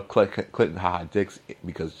 But I love Clinton Ha Dix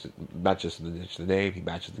because not just the name, he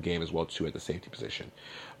matches the game as well too at the safety position.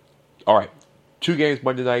 All right, 2 games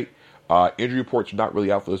Monday night. Injury reports are not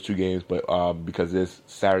really out for those 2 games, but because this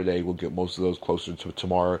Saturday, we'll get most of those closer to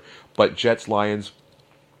tomorrow. But Jets, Lions,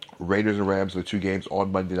 Raiders, and Rams are the 2 games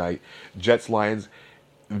on Monday night. Jets, Lions.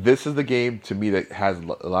 This is the game to me that has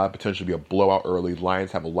a lot of potential to be a blowout early.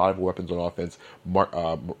 Lions have a lot of weapons on offense.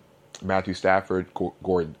 Matthew Stafford,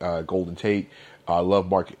 Golden Tate. I love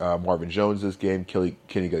Marvin Jones this game. Kenny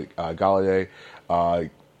Galladay.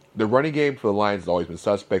 The running game for the Lions has always been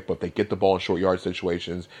suspect, but if they get the ball in short yard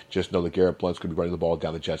situations, just know that Garrett Blunt's going to be running the ball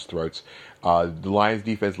down the Jets' throats. The Lions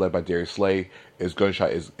defense, led by Darius Slay, is going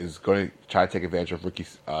to try to take advantage of rookie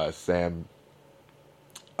Sam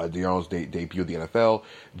Darnold's debut in the NFL.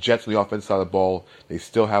 Jets on the offensive side of the ball, they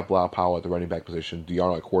still have Blau Powell at the running back position.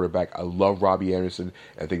 Darnold at quarterback. I love Robbie Anderson.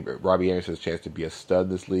 I think Robbie Anderson has a chance to be a stud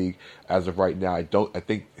in this league. As of right now, I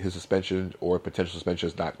think his suspension or potential suspension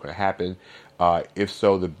is not going to happen. If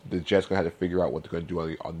so, the Jets are going to have to figure out what they're going to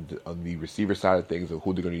do on the receiver side of things and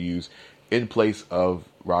who they're going to use in place of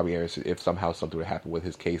Robbie Anderson if somehow something would happen with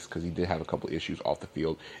his case, because he did have a couple of issues off the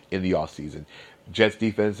field in the offseason. Jets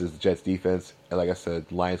defense is the Jets defense, and like I said,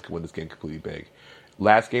 Lions can win this game completely big.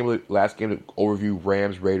 Last game overview,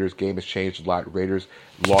 Rams, Raiders. Game has changed a lot. Raiders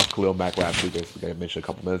lost Khalil Mack last week, as I mentioned a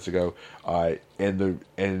couple minutes ago,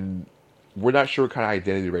 and we're not sure what kind of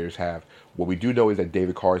identity the Raiders have. What we do know is that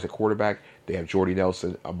David Carr is at quarterback. They have Jordy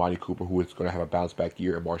Nelson, Amani Cooper, who is going to have a bounce-back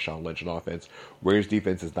year, and Marshawn Lynch on offense. Raiders'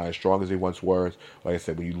 defense is not as strong as they once were. Like I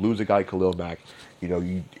said, when you lose a guy like Khalil Mack,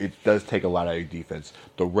 it does take a lot out of your defense.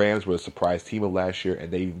 The Rams were a surprise team of last year, and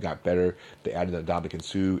they even got better. They added Ndamukong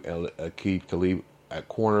Suh and Aqib Talib at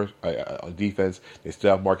corner on defense. They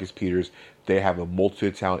still have Marcus Peters. They have a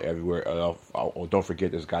multitude of talent everywhere. Don't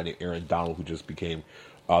forget, there's a guy named Aaron Donald who just became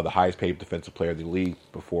the highest-paid defensive player in the league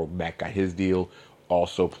before Mack got his deal.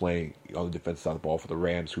 Also playing on the defensive side of the ball for the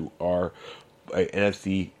Rams, who are an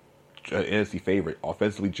NFC favorite.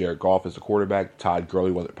 Offensively, Jared Goff is the quarterback. Todd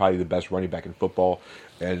Gurley was probably the best running back in football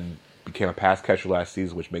and became a pass catcher last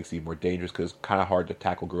season, which makes it even more dangerous because it's kind of hard to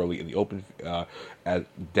tackle Gurley in the open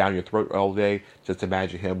down your throat all day. Just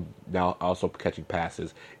imagine him now also catching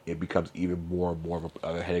passes. It becomes even more and more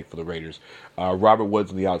of a headache for the Raiders. Robert Woods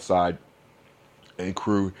on the outside and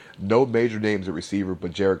crew. No major names at receiver,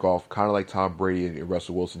 but Jared Goff, kind of like Tom Brady and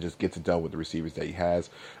Russell Wilson, just gets it done with the receivers that he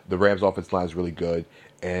has. The Rams' offensive line is really good,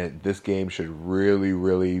 and this game should really,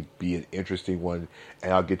 really be an interesting one,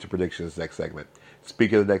 and I'll get to predictions next segment.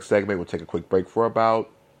 Speaking of the next segment, we'll take a quick break for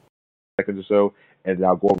about seconds or so, and then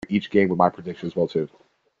I'll go over each game with my predictions as well, too.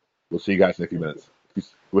 We'll see you guys in a few minutes.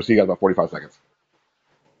 We'll see you guys in about 45 seconds.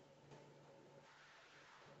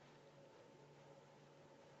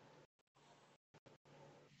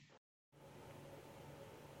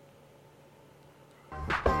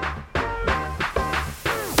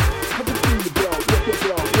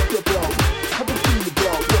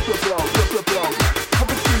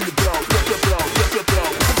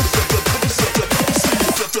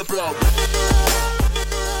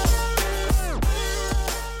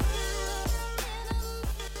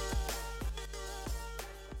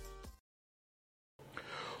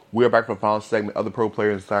 We are back for the final segment of the Pro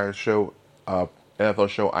Player Insider Show, NFL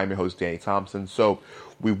show. I'm your host, Danny Thompson. So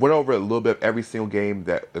we went over a little bit of every single game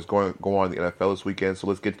that is going to go on in the NFL this weekend. So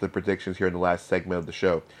let's get to the predictions here in the last segment of the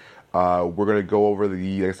show. We're going to go over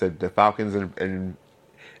like I said, the Falcons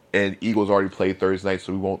and Eagles already played Thursday night,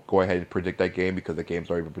 so we won't go ahead and predict that game because the game's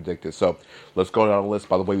already been predicted. So let's go down the list.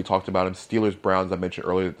 By the way, we talked about them. Steelers, Browns, I mentioned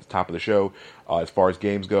earlier at the top of the show. As far as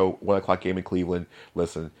games go, 1 o'clock game in Cleveland.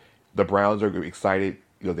 Listen, the Browns are excited.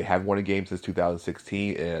 They haven't won a game since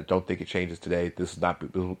 2016, and I don't think it changes today. This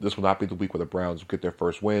will not be the week where the Browns get their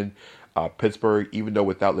first win. Pittsburgh, even though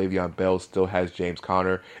without Le'Veon Bell, still has James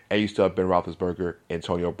Conner, and you still have Ben Roethlisberger,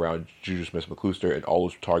 Antonio Brown, Juju Smith-Schuster, and all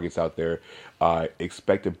those targets out there.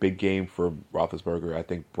 Expect a big game for Roethlisberger. I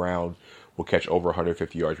think Brown will catch over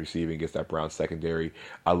 150 yards receiving against that Browns secondary.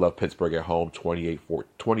 I love Pittsburgh at home,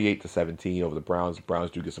 28-17 over the Browns. The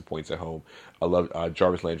Browns do get some points at home. I love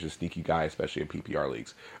Jarvis Landry's a sneaky guy, especially in PPR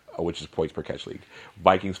leagues, which is points per catch league.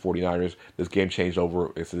 Vikings, 49ers. This game changed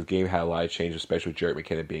over. This game had a lot of changes, especially with Jarrett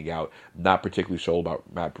McKinnon being out. Not particularly sure about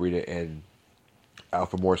Matt Breida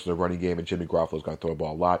Alfred Morris in the running game, and Jimmy Garoppolo is going to throw the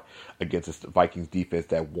ball a lot against the Vikings defense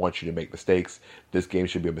that wants you to make mistakes. This game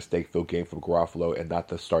should be a mistake-filled game for Garoppolo and not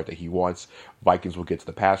the start that he wants. Vikings will get to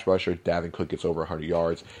the pass rusher. Dalvin Cook gets over 100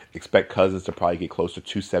 yards. Expect Cousins to probably get close to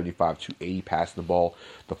 275, 280 passing the ball.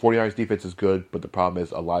 The 49ers defense is good, but the problem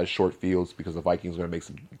is a lot of short fields because the Vikings are going to make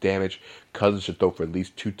some damage. Cousins should throw for at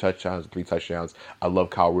least 2 touchdowns, 3 touchdowns. I love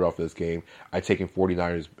Kyle Rudolph in this game. I'm taking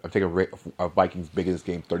Vikings big in this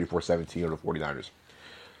game, 34-17 on the 49ers.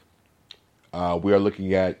 We are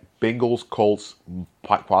looking at Bengals, Colts,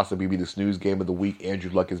 possibly be the snooze game of the week.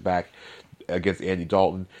 Andrew Luck is back against Andy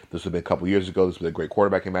Dalton. This would have been a couple years ago. This would have been a great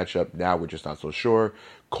quarterbacking matchup. Now we're just not so sure.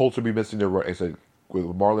 Colts will be missing their run. With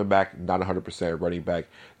Marlon back, not 100% running back.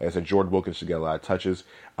 Like I said, Jordan Wilkins should get a lot of touches.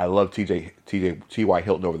 I love T.Y.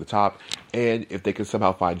 Hilton over the top. And if they can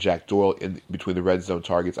somehow find Jack Doyle in between the red zone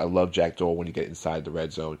targets, I love Jack Doyle when you get inside the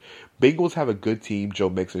red zone. Bengals have a good team. Joe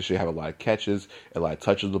Mixon should have a lot of catches, a lot of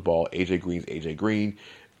touches of the ball. AJ Green's AJ Green.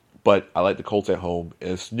 But I like the Colts at home.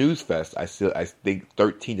 In a snooze fest, I think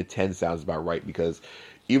 13-10 sounds about right because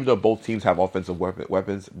even though both teams have offensive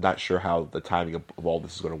weapons, I'm not sure how the timing of all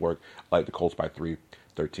this is going to work. I like the Colts by 3,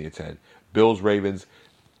 13-10. Bills, Ravens.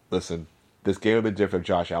 Listen, this game would have been different if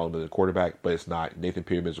Josh Allen was a quarterback, but it's not. Nathan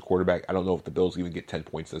Peterman is a quarterback. I don't know if the Bills even get 10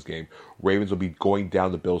 points in this game. Ravens will be going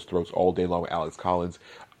down the Bills' throats all day long with Alex Collins.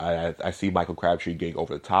 I see Michael Crabtree getting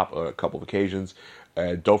over the top on a couple of occasions.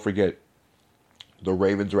 And don't forget, the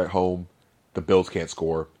Ravens are at home. The Bills can't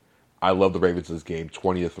score. I love the Ravens in this game,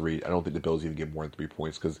 20-3. I don't think the Bills even get more than 3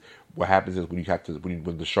 points because what happens is when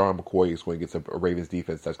Deshaun McCoy is going against a Ravens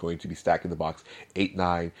defense that's going to be stacking the box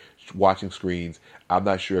 8-9, watching screens. I'm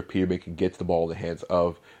not sure if Peterman can get to the ball in the hands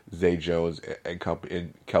of Zay Jones and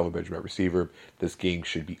Kelvin Benjamin at receiver. This game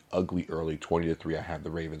should be ugly early, 20-3. I have the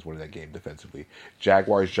Ravens winning that game defensively.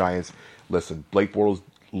 Jaguars, Giants. Listen, Blake Bortles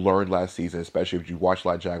learned last season, especially if you watch a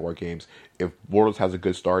lot of Jaguar games. If Bortles has a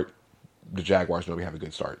good start, the Jaguars normally have a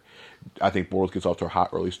good start. I think Bortles gets off to a hot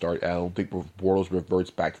early start. I don't think Bortles reverts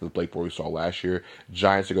back to the Blake Bortles we saw last year.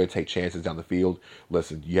 Giants are going to take chances down the field.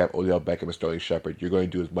 Listen, you have Odell Beckham and Sterling Shepard. You're going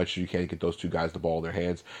to do as much as you can to get those two guys the ball in their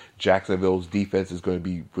hands. Jacksonville's defense is going to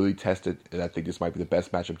be really tested, and I think this might be the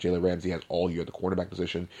best matchup Jalen Ramsey has all year at the cornerback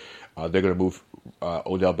position. They're going to move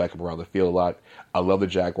Odell Beckham around the field a lot. I love the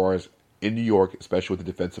Jaguars in New York, especially with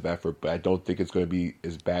the defensive effort, but I don't think it's going to be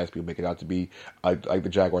as bad as people make it out to be. I like the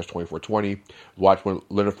Jaguars 24-20. Watch when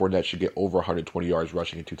Leonard Fournette should get over 120 yards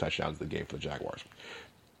rushing and 2 touchdowns in the game for the Jaguars.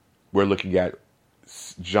 We're looking at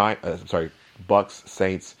Bucks,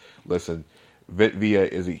 Saints. Listen, Vita Vea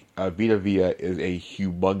is a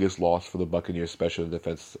humongous loss for the Buccaneers, especially on the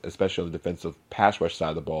defensive pass rush side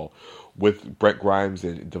of the ball. With Brett Grimes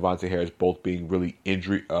and Devontae Harris both being really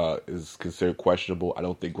injury is considered questionable. I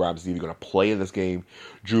don't think Grimes is even going to play in this game.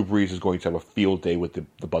 Drew Brees is going to have a field day with the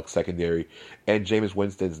Bucs secondary, and Jameis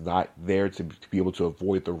Winston's not there to be able to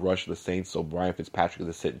avoid the rush of the Saints. So Ryan Fitzpatrick is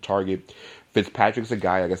a sitting target. Fitzpatrick's a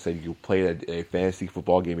guy, like I said, you play a fantasy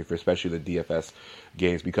football game, especially the DFS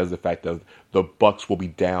games, because of the fact that the Bucs will be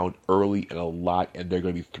down early and a lot, and they're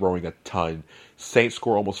going to be throwing a ton. Saints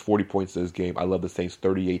score almost 40 points in this game. I love the Saints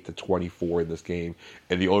 38-24 in this game,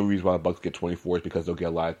 and the only reason why the Bucs get 24 is because they'll get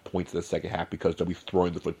a lot of points in the second half because they'll be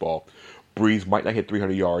throwing the football. Breeze might not hit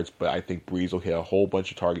 300 yards, but I think Breeze will hit a whole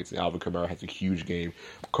bunch of targets, and Alvin Kamara has a huge game.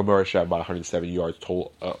 Kamara shot about 170 yards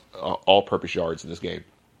total, all-purpose yards in this game.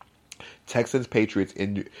 Texans Patriots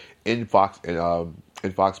in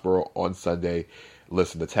Foxborough on Sunday.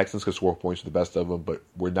 Listen, the Texans can score points for the best of them, but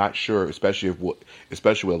we're not sure, especially with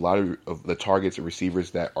a lot of the targets and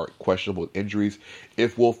receivers that are questionable with injuries.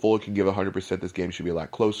 If Will Fuller can give 100%, this game should be a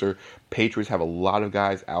lot closer. Patriots have a lot of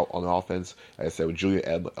guys out on the offense. Like I said, with Julian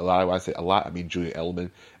Edelman, I mean Julian Edelman.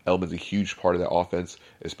 Edelman's a huge part of that offense,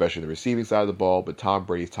 especially the receiving side of the ball. But Tom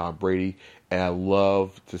Brady's Tom Brady, and I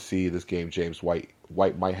love to see this game. James White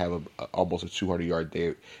might have almost a 200-yard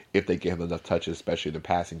day if they give him enough touches, especially in the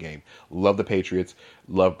passing game. Love the Patriots.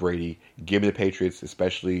 Love Brady. Give me the Patriots,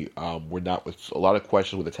 especially we're not with a lot of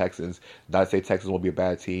questions with the Texans. Not to say Texans won't be a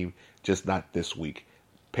bad team, just not this week.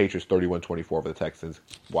 Patriots 31-24 for the Texans.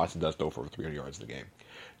 Watson does throw for over 300 yards in the game.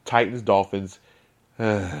 Titans, Dolphins.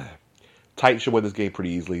 Titans should win this game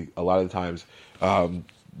pretty easily. A lot of the times,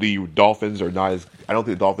 the Dolphins are not as. I don't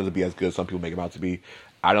think the Dolphins will be as good as some people make them out to be.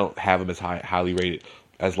 I don't have them as highly rated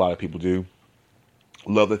as a lot of people do.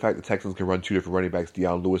 Love the fact the Texans can run two different running backs.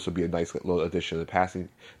 Deion Lewis will be a nice little addition to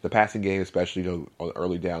the passing game, especially on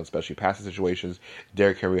early down, especially passing situations.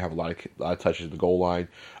 Derrick Henry will have a lot of touches at the goal line.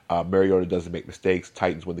 Mariota doesn't make mistakes.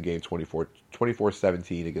 Titans win the game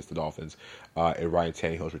 24-17 against the Dolphins, and Ryan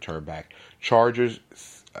Tannehill's return back. Chargers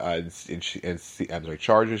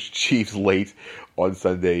Chiefs late on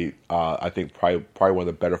Sunday. I think probably one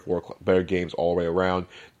of the better games all the way around.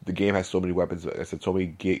 The game has so many weapons. Like I said, so many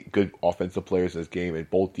good offensive players in this game, and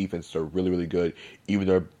both defenses are really, really good, even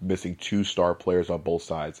though they're missing two star players on both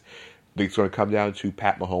sides. I think it's going to come down to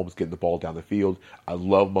Pat Mahomes getting the ball down the field. I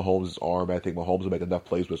love Mahomes' arm. I think Mahomes will make enough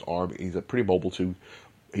plays with his arm. He's pretty mobile, too.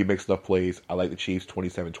 He makes enough plays. I like the Chiefs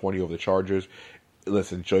 27-20 over the Chargers.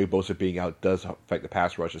 Listen, Joey Bosa being out does affect the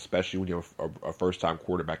pass rush, especially when you're a first-time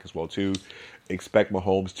quarterback as well, too. Expect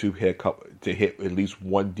Mahomes to hit at least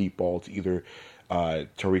one deep ball to either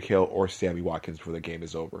Tyreek Hill or Sammy Watkins before the game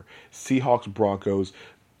is over. Seahawks, Broncos.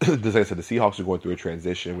 As I said, the Seahawks are going through a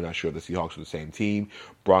transition. We're not sure if the Seahawks are the same team.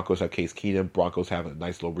 Broncos have Case Keenum. Broncos have a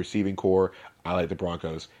nice little receiving core. I like the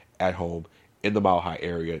Broncos at home in the Mile High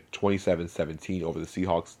area, 27-17 over the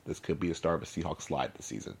Seahawks. This could be the start of a Seahawks slide this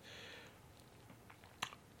season.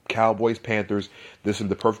 Cowboys, Panthers. This is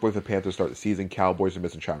the perfect way for the Panthers to start the season. Cowboys are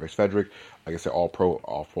missing Travis Frederick. Like I said, all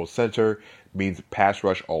pro center. Means pass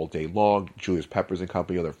rush all day long. Julius Peppers and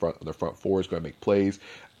company on the front four is going to make plays.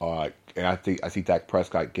 And I see Dak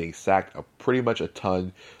Prescott getting sacked pretty much a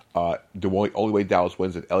ton. The only way Dallas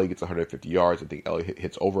wins is if Elliott gets 150 yards. I think Elliott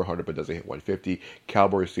hits over 100 but doesn't hit 150.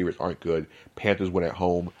 Cowboy receivers aren't good. Panthers win at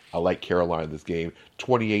home. I like Carolina in this game.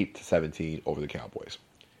 28-17 over the Cowboys.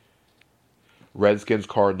 Redskins,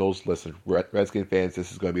 Cardinals. Listen, Redskin fans,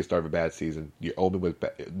 this is going to be a start of a bad season.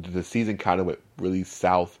 The season kind of went really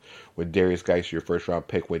south when Darius Geis, your first-round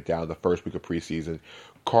pick, went down the first week of preseason.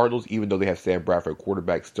 Cardinals, even though they have Sam Bradford at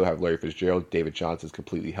quarterback, still have Larry Fitzgerald. David Johnson's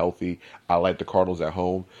completely healthy. I like the Cardinals at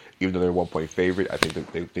home, even though they're a 1-point favorite. I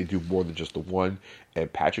think they do more than just the one.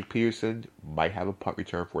 And Patrick Peterson might have a punt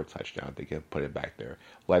return for a touchdown. They can put it back there.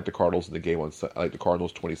 I like the Cardinals in the game I like the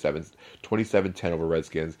Cardinals 27-10 over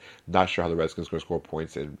Redskins. Not sure how the Redskins are going to score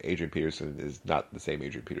points, and Adrian Peterson is not the same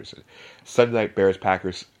Adrian Peterson. Sunday night, Bears,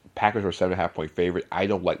 Packers. Packers are a 7.5-point favorite. I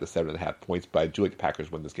don't like the 7.5 points, but I do like the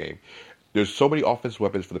Packers win this game. There's so many offensive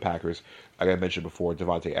weapons for the Packers. Like I mentioned before,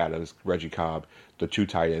 Devontae Adams, Reggie Cobb, the two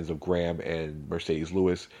tight ends of Graham and Mercedes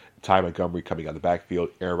Lewis, Ty Montgomery coming out of the backfield,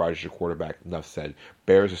 Aaron Rodgers, your quarterback. Enough said.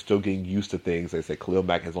 Bears are still getting used to things. Like I said, Khalil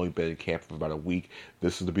Mack has only been in camp for about a week.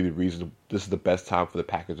 This is the best time for the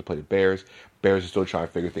Packers to play the Bears. Bears are still trying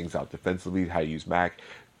to figure things out defensively, how to use Mack,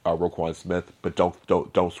 Roquan Smith, but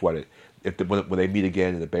don't sweat it. When they meet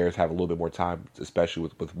again and the Bears have a little bit more time, especially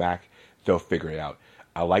with Mack, they'll figure it out.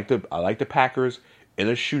 I like the Packers in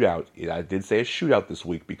a shootout. I did say a shootout this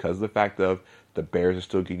week because of the fact of the Bears are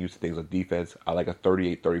still getting used to things on defense. I like a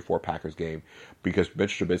 38-34 Packers game because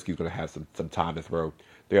Mitch Trubisky is going to have some time to throw.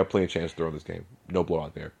 They have plenty of chance to throw in this game. No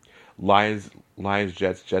blowout there. Lions,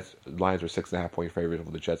 Jets. Lions are 6.5-point favorites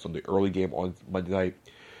over the Jets on the early game on Monday night.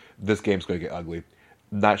 This game's going to get ugly.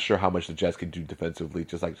 Not sure how much the Jets can do defensively,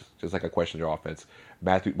 just like I question their offense.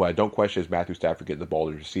 What I don't question is Matthew Stafford getting the ball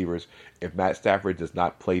to the receivers. If Matt Stafford does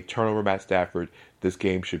not play turnover Matt Stafford, this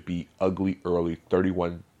game should be ugly early,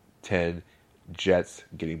 31-10. Jets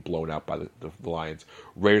getting blown out by the Lions.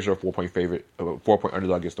 Raiders are a 4-point favorite, 4-point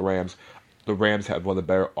underdog against the Rams. The Rams have one of the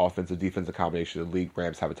better offensive defensive combinations in the league.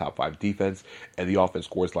 Rams have a top 5 defense, and the offense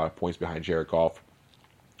scores a lot of points behind Jared Goff.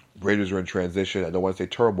 Raiders are in transition. I don't want to say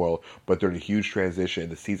turmoil, but they're in a huge transition,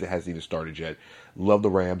 and the season hasn't even started yet. Love the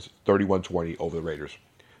Rams, 31-20 over the Raiders.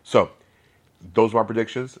 So, those are my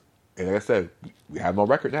predictions. And like I said, we have them on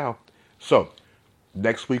record now. So,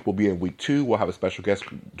 next week we'll be in week 2. We'll have a special guest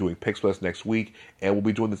doing picks with us next week. And we'll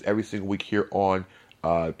be doing this every single week here on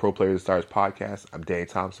Pro Players and Stars podcast. I'm Danny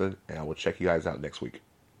Thompson, and I will check you guys out next week.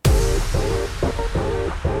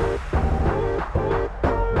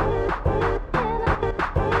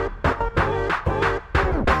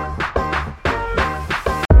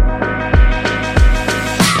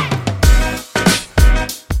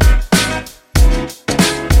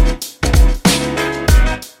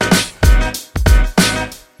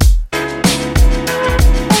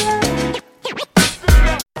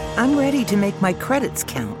 To make my credits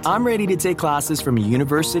count. I'm ready to take classes from a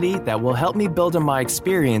university that will help me build on my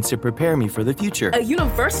experience to prepare me for the future. A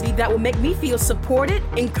university that will make me feel supported,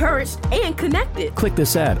 encouraged, and connected. Click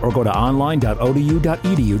this ad or go to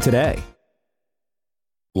online.odu.edu today.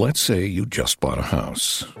 Let's say you just bought a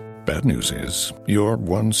house. Bad news is, you're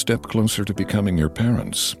one step closer to becoming your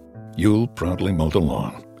parents. You'll proudly mow the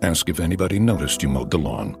lawn. Ask if anybody noticed you mowed the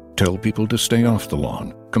lawn. tell people to stay off the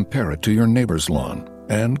lawn, compare it to your neighbor's lawn,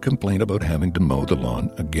 and complain about having to mow the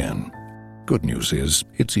lawn again. Good news is,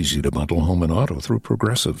 it's easy to bundle home and auto through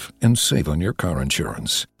Progressive and save on your car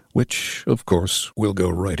insurance, which, of course, will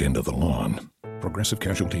go right into the lawn. Progressive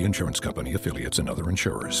Casualty Insurance Company, affiliates, and other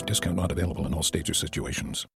insurers. Discount not available in all states or situations.